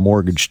Calla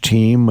mortgage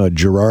team,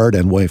 Gerard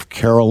and wife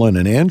Carolyn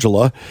and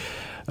Angela.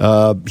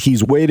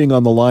 He's waiting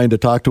on the line to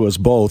talk to us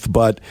both,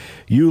 but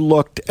you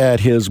looked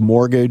at his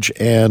mortgage,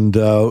 and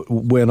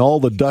when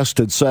all the dust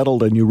had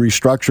settled and you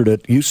restructured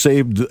it, you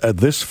saved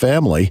this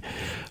family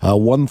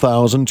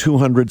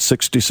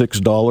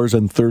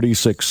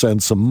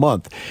 $1,266.36 a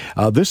month.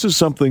 This is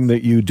something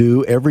that you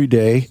do every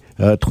day,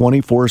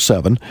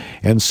 24/7,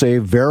 and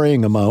save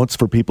varying amounts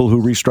for people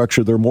who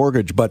restructure their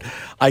mortgage. But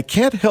I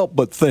can't help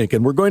but think,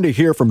 and we're going to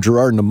hear from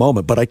Gerard in a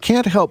moment, but I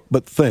can't help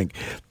but think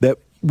that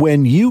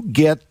when you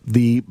get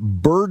the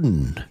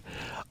burden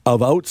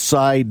of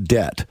outside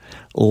debt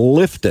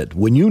lifted,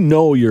 when you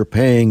know you're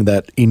paying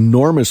that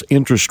enormous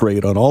interest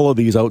rate on all of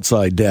these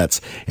outside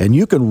debts, and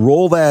you can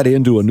roll that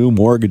into a new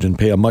mortgage and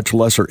pay a much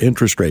lesser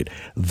interest rate,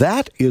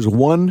 that is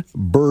one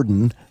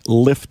burden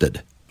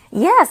lifted.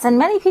 Yes, and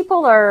many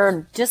people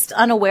are just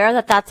unaware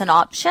that that's an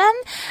option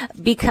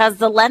because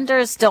the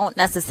lenders don't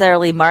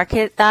necessarily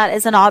market that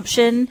as an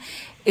option,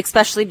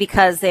 especially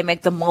because they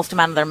make the most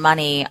amount of their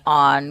money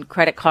on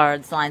credit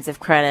cards, lines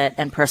of credit,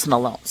 and personal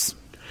loans.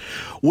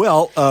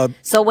 Well,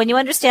 so when you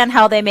understand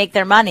how they make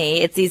their money,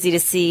 it's easy to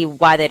see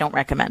why they don't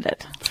recommend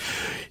it.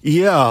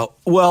 Yeah,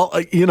 well,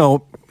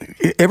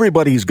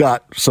 everybody's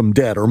got some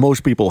debt, or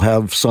most people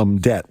have some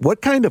debt.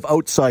 What kind of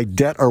outside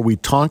debt are we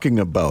talking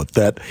about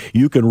that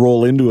you can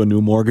roll into a new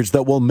mortgage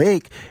that will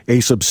make a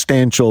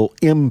substantial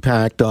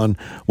impact on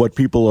what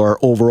people are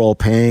overall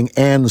paying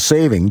and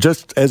saving,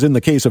 just as in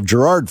the case of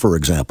Gerard, for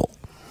example?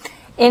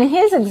 In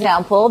his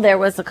example, there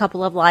was a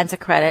couple of lines of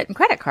credit and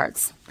credit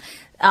cards.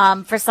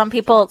 For some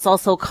people, it's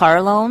also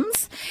car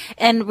loans.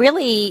 And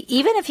really,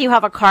 even if you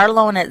have a car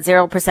loan at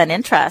 0%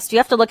 interest, you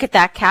have to look at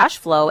that cash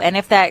flow. And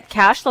if that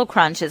cash flow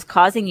crunch is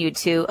causing you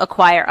to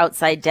acquire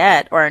outside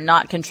debt or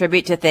not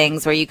contribute to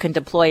things where you can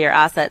deploy your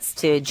assets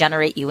to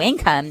generate you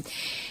income,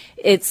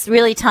 it's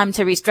really time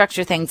to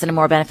restructure things in a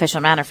more beneficial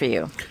manner for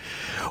you.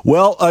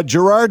 Well,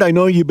 Gerard, I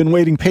know you've been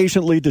waiting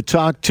patiently to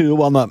talk to,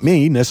 well, not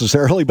me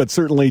necessarily, but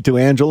certainly to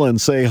Angela and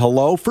say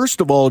hello.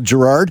 First of all,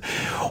 Gerard,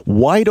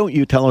 why don't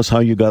you tell us how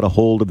you got a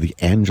hold of the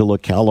Angela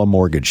Calla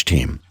mortgage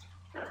team?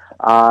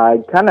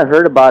 I kind of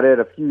heard about it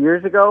a few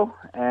years ago,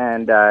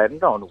 and I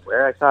don't know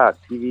where I saw it,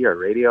 TV or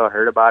radio. I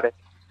heard about it,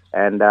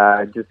 and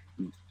just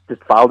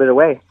filed it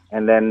away.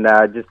 And then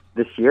just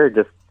this year,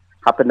 just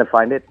happened to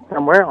find it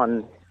somewhere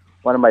on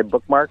one of my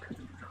bookmarks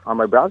on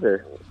my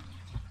browser.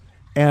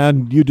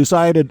 And you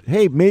decided,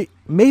 hey,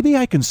 maybe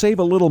I can save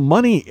a little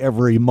money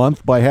every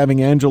month by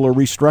having Angela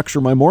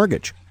restructure my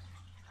mortgage.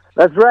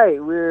 That's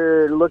right.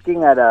 We're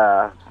looking at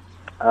a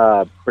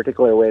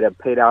particular way to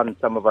pay down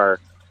some of our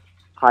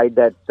high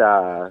debt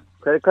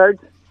credit cards,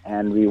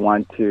 and we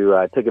want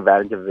to take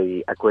advantage of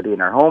the equity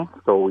in our home.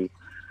 So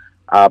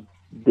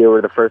they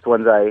were the first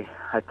ones I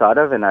thought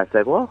of, and I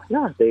said, well,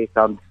 yeah, they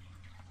sound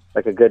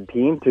like a good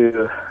team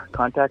to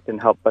contact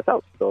and help us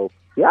out. So,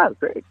 yeah, it's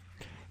great.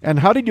 And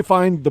how did you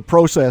find the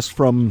process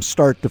from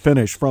start to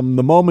finish, from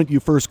the moment you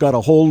first got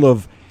a hold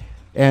of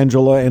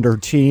Angela and her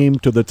team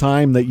to the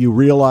time that you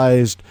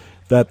realized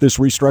that this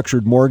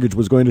restructured mortgage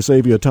was going to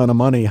save you a ton of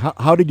money?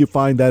 How did you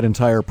find that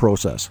entire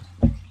process?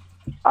 It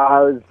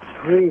was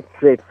pretty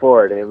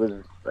straightforward. It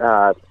was,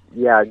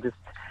 just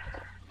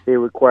they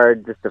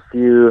required just a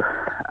few,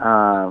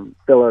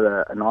 fill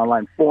out an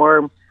online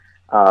form,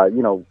 ask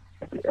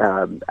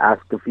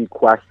a few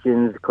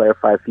questions,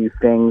 clarify a few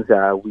things.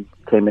 We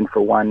came in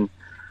for one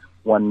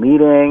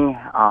meeting,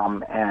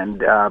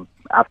 and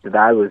after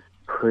that, it was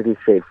pretty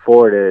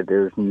straightforward.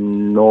 There's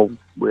no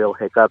real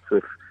hiccups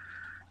with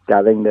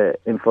gathering the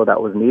info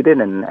that was needed,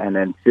 and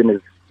as soon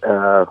as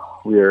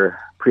we were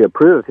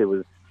pre-approved, it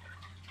was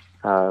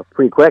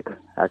pretty quick,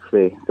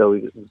 actually. So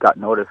we got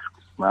notice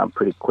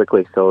pretty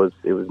quickly, so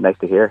it was nice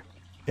to hear.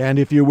 And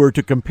if you were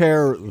to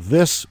compare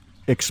this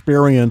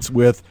experience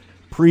with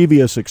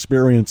previous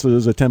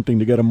experiences attempting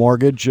to get a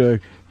mortgage,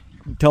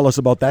 tell us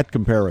about that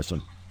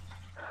comparison.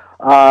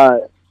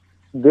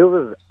 There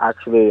was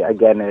actually,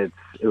 again, it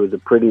was a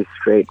pretty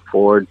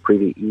straightforward,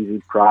 pretty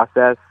easy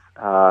process.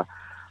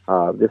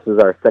 This was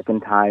our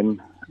second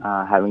time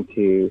having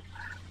to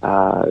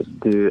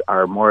do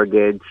our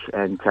mortgage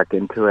and check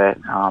into it.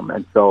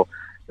 And so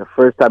the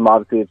first time,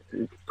 obviously,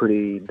 it's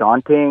pretty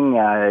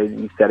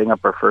daunting, setting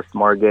up our first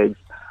mortgage.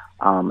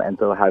 And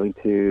so having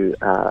to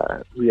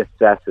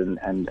reassess and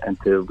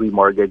to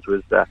remortgage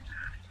was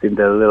seemed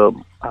a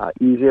little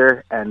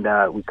easier, and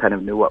we kind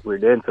of knew what we were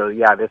doing. So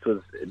yeah, this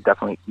was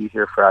definitely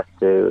easier for us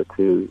to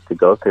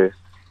go through.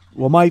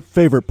 Well, my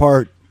favorite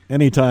part,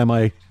 anytime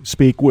I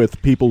speak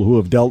with people who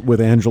have dealt with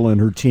Angela and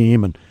her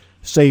team and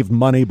saved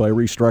money by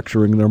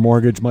restructuring their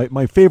mortgage,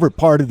 my favorite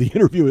part of the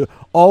interview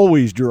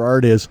always,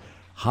 Gerard, is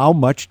how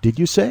much did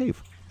you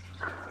save?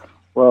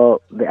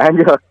 Well, the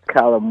Angela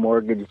Calla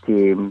mortgage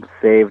team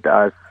saved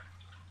us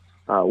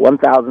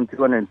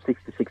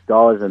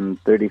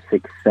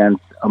 $1,266.36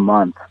 a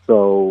month.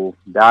 So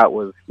that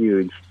was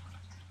huge.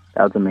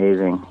 That was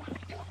amazing.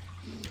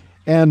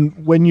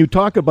 And when you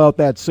talk about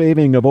that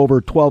saving of over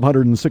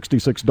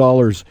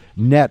 $1,266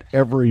 net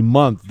every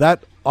month,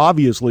 that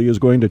obviously is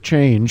going to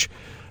change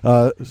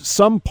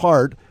some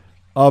part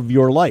of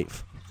your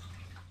life.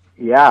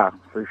 Yeah,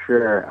 for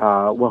sure.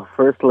 Well,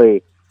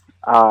 firstly,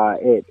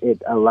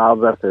 it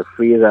allows us or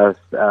frees us,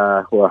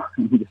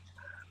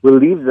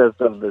 relieves us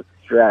of the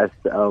stress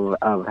of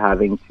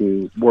having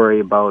to worry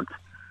about,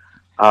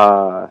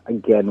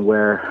 again,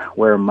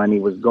 where money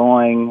was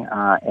going,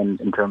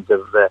 and in terms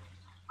of the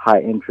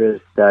high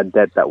interest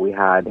debt that we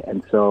had.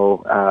 And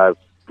so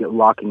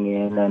locking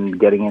in and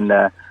getting in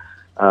a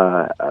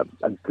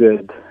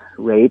good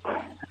rate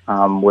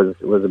was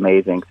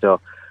amazing. So,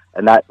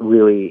 and that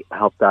really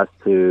helped us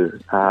to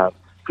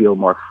feel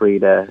more free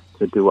to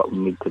do what we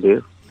need to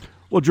do.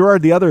 Well,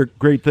 Gerard, the other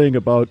great thing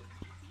about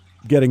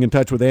getting in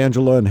touch with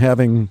Angela and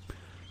having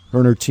her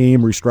and her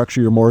team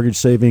restructure your mortgage,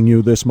 saving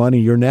you this money,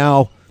 you're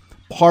now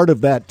part of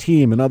that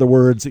team. In other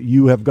words,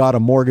 you have got a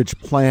mortgage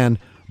plan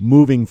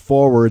moving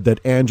forward that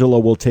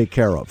Angela will take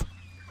care of.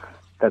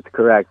 That's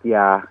correct,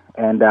 yeah.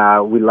 And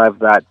we love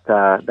that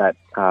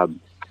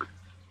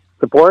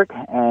support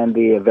and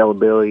the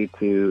availability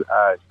to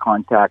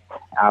contact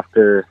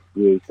after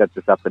we set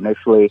this up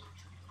initially.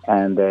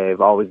 And they've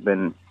always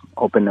been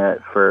open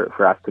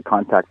for us to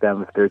contact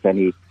them if there's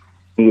any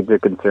needs or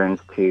concerns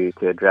to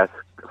address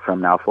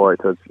from now forward.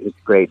 So it's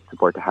great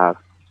support to have.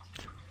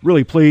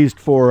 Really pleased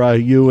for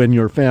you and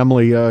your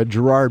family.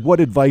 Gerard, what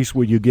advice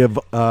would you give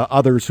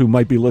others who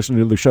might be listening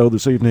to the show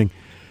this evening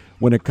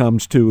when it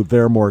comes to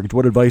their mortgage?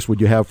 What advice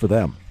would you have for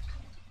them?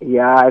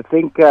 Yeah, I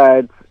think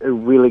it's a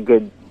really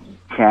good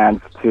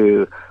chance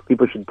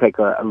people should take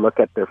a look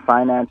at their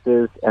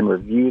finances and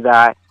review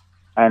that.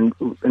 and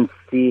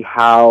see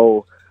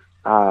how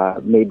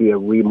maybe a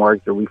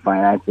remortgage or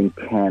refinancing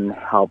can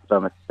help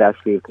them,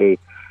 especially if they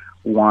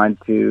want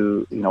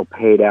to,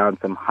 pay down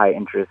some high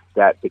interest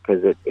debt,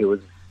 because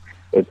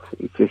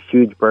it's a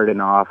huge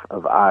burden off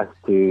of us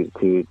to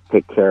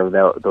take care of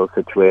those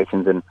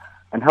situations and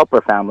help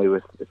our family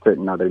with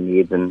certain other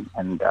needs and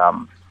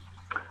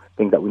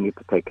things that we need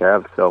to take care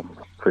of. So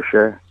for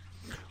sure.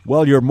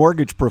 Well, your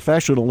mortgage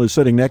professional is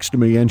sitting next to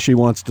me, and she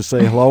wants to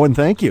say hello and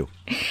thank you.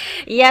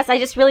 Yes, I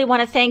just really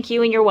want to thank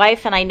you and your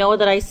wife, and I know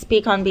that I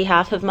speak on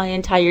behalf of my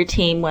entire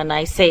team when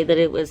I say that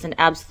it was an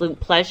absolute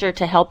pleasure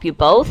to help you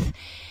both,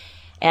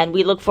 and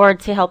we look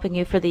forward to helping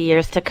you for the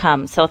years to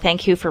come. So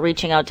thank you for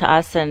reaching out to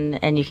us,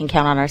 and you can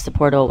count on our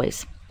support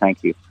always.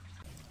 Thank you.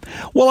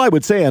 Well, I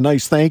would say a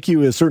nice thank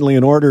you is certainly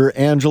in order,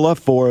 Angela,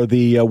 for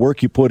the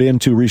work you put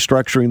into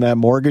restructuring that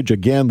mortgage.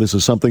 Again, this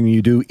is something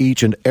you do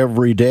each and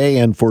every day.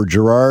 And for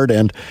Gerard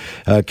and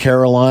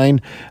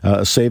Caroline,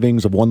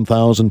 savings of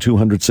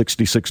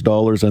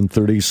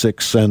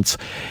 $1,266.36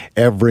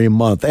 every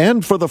month.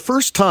 And for the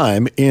first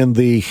time in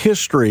the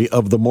history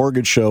of the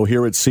Mortgage Show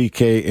here at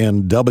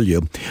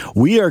CKNW,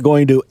 we are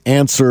going to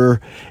answer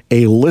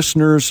a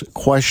listener's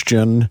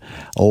question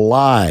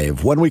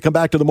live. When we come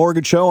back to the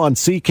Mortgage Show on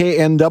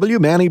CKNW,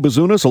 Manny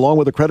Bazunas, along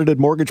with accredited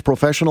mortgage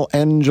professional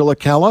Angela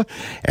Calla.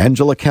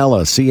 Angela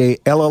Calla,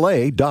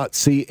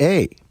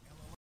 CALLA.ca.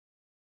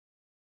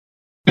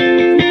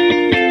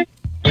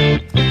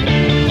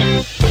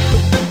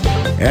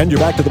 And you're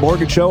back to the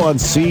Mortgage Show on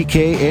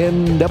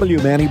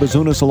CKNW. Manny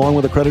Bazunas, along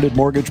with accredited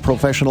mortgage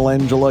professional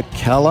Angela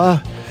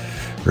Calla,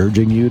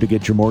 urging you to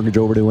get your mortgage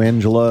over to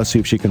Angela, see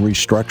if she can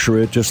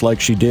restructure it just like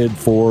she did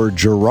for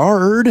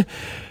Gerard.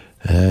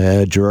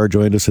 Gerard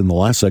joined us in the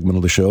last segment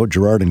of the show.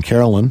 Gerard and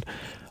Carolyn,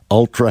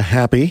 ultra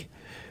happy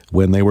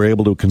when they were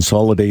able to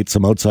consolidate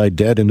some outside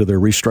debt into their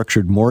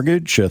restructured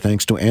mortgage,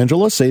 thanks to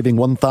Angela, saving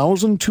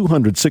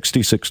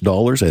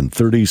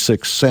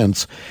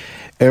 $1,266.36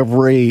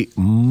 every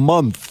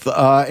month.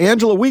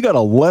 Angela, we got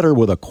a letter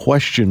with a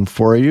question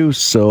for you,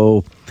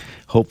 so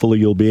hopefully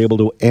you'll be able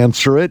to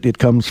answer it. It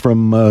comes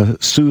from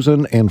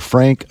Susan and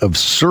Frank of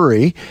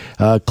Surrey,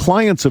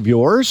 clients of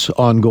yours,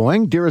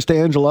 ongoing. Dearest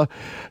Angela,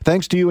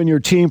 thanks to you and your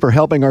team for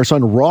helping our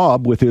son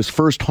Rob with his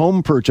first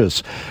home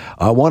purchase.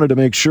 I wanted to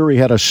make sure he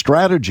had a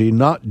strategy,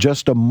 not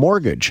just a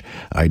mortgage.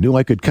 I knew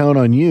I could count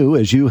on you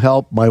as you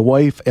helped my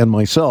wife and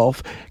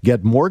myself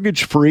get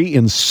mortgage-free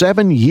in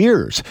 7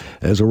 years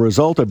as a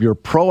result of your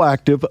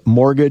proactive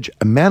mortgage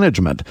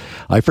management.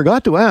 I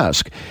forgot to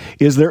ask,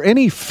 is there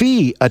any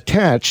fee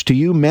attached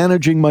to you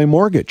managing my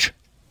mortgage?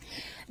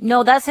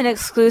 No, that's an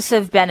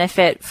exclusive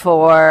benefit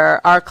for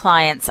our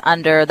clients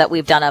that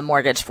we've done a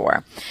mortgage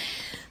for.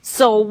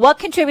 So what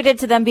contributed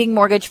to them being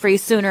mortgage-free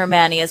sooner,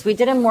 Manny, is we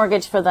did a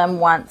mortgage for them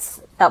once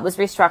that was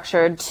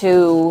restructured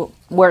to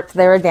work to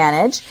their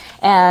advantage.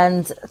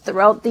 And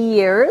throughout the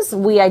years,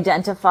 we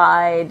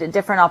identified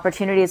different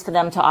opportunities for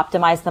them to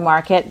optimize the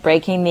market,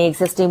 breaking the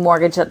existing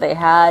mortgage that they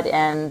had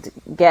and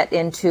get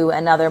into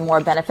another more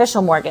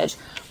beneficial mortgage.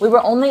 We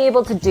were only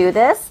able to do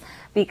this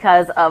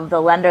because of the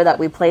lender that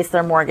we placed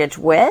their mortgage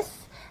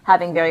with,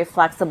 having very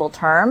flexible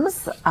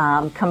terms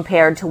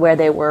compared to where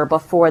they were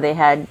before they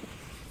had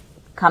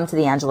come to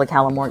the Angela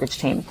Calla mortgage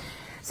team.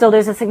 So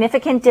there's a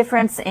significant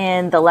difference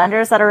in the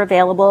lenders that are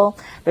available.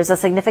 There's a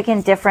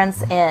significant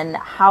difference in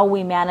how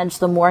we manage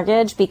the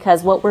mortgage,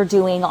 because what we're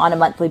doing on a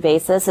monthly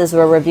basis is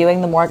we're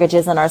reviewing the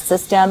mortgages in our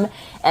system.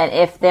 And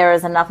if there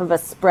is enough of a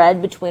spread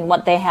between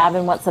what they have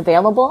and what's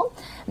available,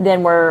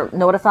 then we're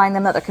notifying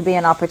them that there could be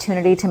an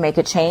opportunity to make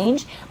a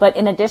change. But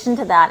in addition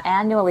to that,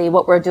 annually,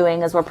 what we're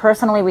doing is we're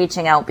personally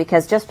reaching out,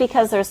 because just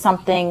because there's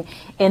something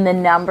in the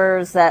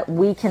numbers that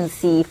we can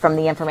see from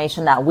the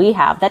information that we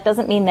have, that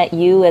doesn't mean that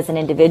you as an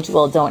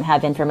individual don't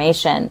have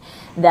information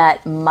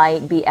that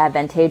might be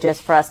advantageous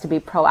for us to be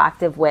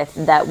proactive with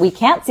that we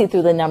can't see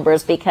through the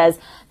numbers, because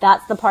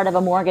that's the part of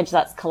a mortgage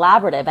that's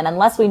collaborative. And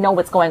unless we know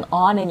what's going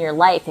on in your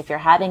life, if you're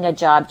having a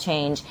job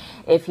change,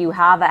 if you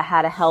have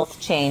had a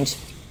health change,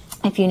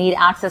 if you need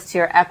access to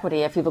your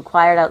equity, if you've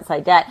acquired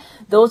outside debt,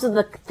 those are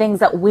the things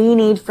that we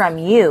need from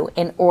you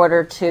in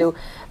order to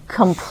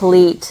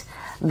complete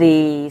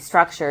the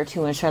structure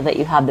to ensure that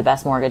you have the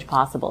best mortgage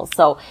possible.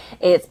 So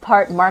it's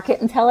part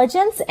market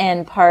intelligence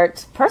and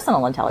part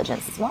personal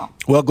intelligence as well.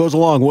 Well, it goes a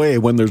long way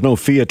when there's no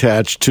fee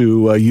attached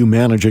to you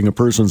managing a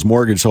person's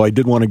mortgage. So I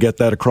did want to get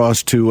that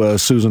across to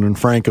Susan and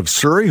Frank of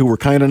Surrey, who were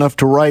kind enough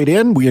to write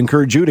in. We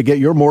encourage you to get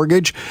your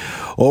mortgage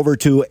over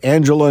to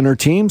Angela and her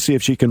team, see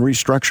if she can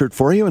restructure it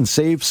for you and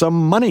save some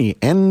money.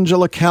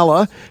 Angela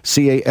Calla,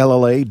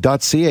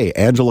 CALLA.ca,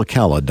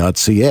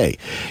 AngelaCalla.ca.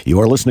 You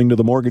are listening to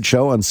The Mortgage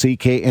Show on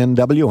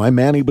CKNW. I'm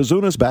Manny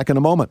Bazunas. Back in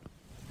a moment.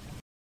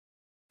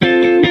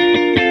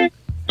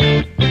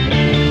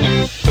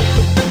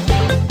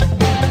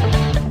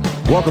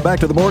 Welcome back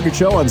to The Mortgage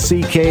Show on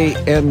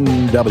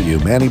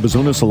CKNW. Manny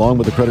Bazunas, along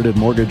with accredited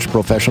mortgage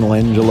professional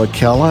Angela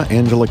Calla.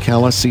 Angela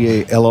Calla,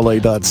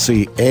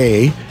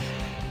 CALLA.ca.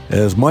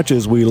 As much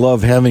as we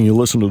love having you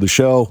listen to the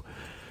show,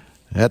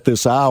 At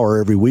this hour,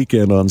 every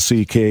weekend on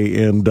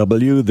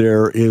CKNW,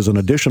 there is an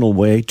additional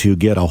way to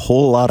get a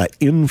whole lot of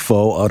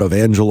info out of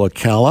Angela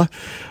Calla,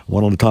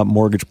 one of the top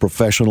mortgage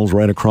professionals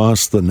right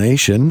across the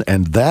nation,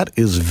 and that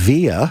is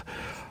via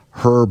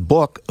her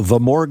book, The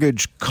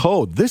Mortgage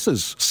Code. This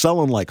is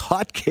selling like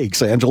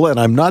hotcakes, Angela, and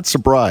I'm not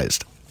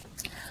surprised.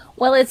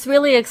 Well, it's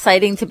really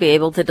exciting to be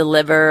able to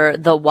deliver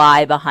the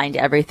why behind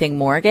everything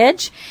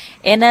mortgage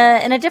in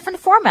a different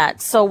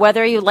format. So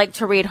whether you like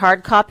to read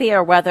hard copy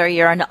or whether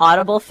you're an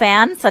Audible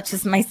fan, such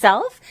as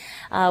myself,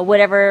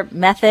 whatever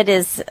method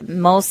is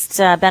most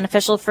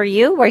beneficial for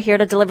you, we're here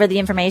to deliver the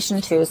information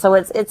to. So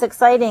it's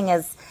exciting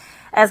as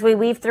we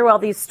weave through all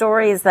these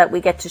stories that we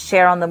get to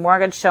share on the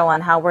Mortgage Show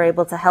on how we're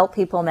able to help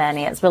people,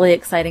 Manny. It's really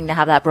exciting to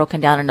have that broken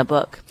down in a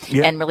book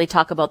and really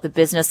talk about the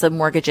business of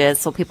mortgages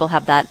so people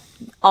have that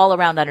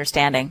all-around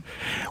understanding.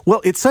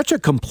 Well, it's such a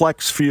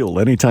complex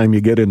field anytime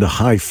you get into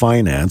high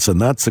finance,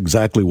 and that's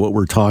exactly what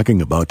we're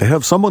talking about. To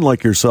have someone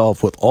like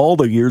yourself with all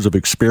the years of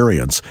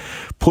experience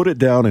put it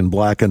down in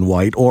black and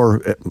white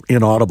or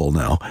in Audible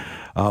now.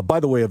 By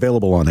the way,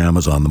 available on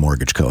Amazon, The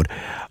Mortgage Code.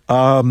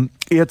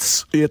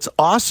 It's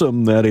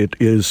awesome that it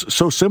is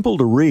so simple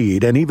to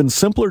read and even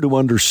simpler to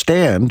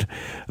understand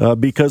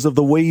because of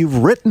the way you've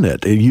written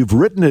it. You've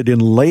written it in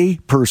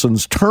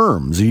layperson's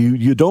terms.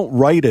 You don't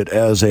write it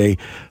as a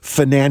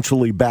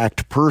financially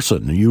backed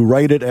person. You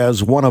write it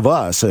as one of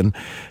us, and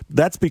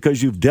that's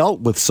because you've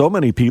dealt with so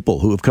many people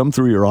who have come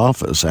through your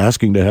office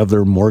asking to have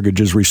their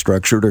mortgages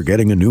restructured or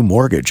getting a new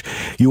mortgage.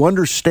 You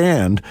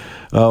understand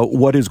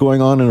what is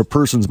going on in a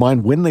person's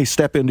mind when they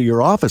step into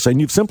your office,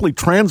 and you've simply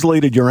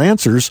translated your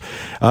answers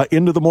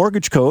into the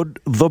Mortgage Code,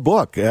 the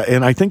book.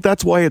 And I think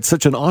that's why it's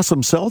such an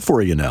awesome sell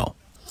for you now.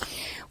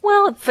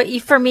 Well,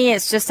 for me,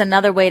 it's just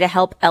another way to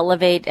help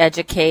elevate,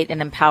 educate,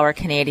 and empower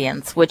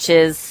Canadians, which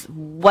is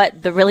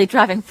what the really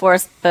driving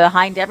force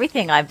behind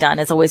everything I've done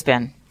has always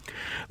been.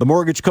 The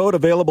Mortgage Code,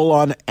 available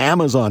on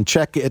Amazon.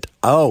 Check it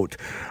out.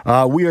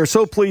 We are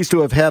so pleased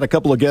to have had a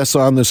couple of guests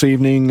on this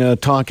evening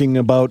talking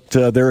about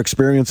their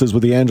experiences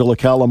with the Angela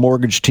Calla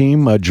mortgage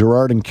team.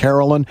 Gerard and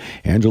Carolyn.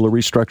 Angela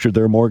restructured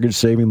their mortgage,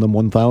 saving them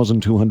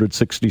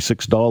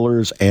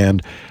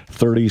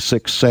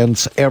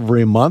 $1,266.36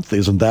 every month.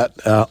 Isn't that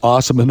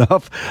awesome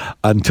enough?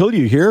 Until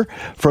you hear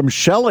from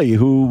Shelley,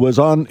 who was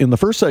on in the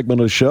first segment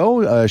of the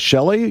show.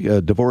 Shelley, a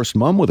divorced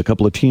mom with a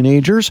couple of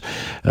teenagers,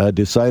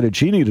 decided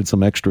she needed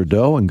some extra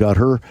dough and got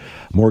her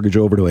mortgage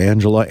over to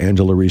Angela.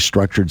 Angela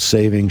restructured,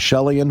 saving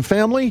Shelley and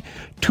family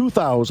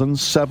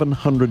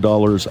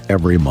 $2,700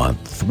 every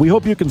month. We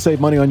hope you can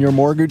save money on your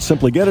mortgage.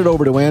 Simply get it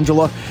over to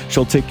Angela.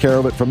 She'll take care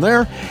of it from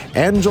there.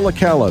 Angela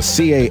Calla,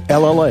 CALLA.ca.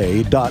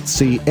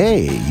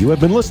 You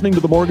have been listening to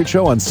The Mortgage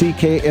Show on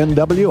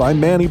CKNW. I'm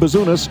Manny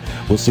Bazunas.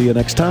 We'll see you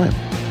next time.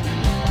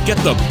 Get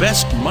the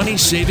best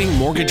money-saving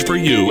mortgage for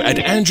you at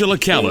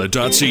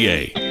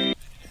AngelaCalla.ca.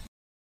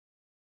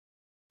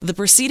 The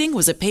preceding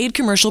was a paid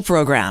commercial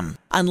program.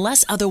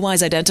 Unless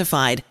otherwise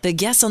identified, the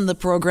guests on the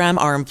program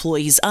are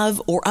employees of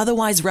or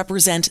otherwise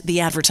represent the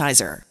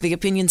advertiser. The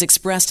opinions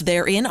expressed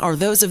therein are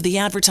those of the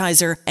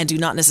advertiser and do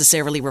not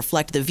necessarily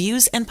reflect the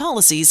views and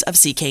policies of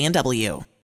CKNW.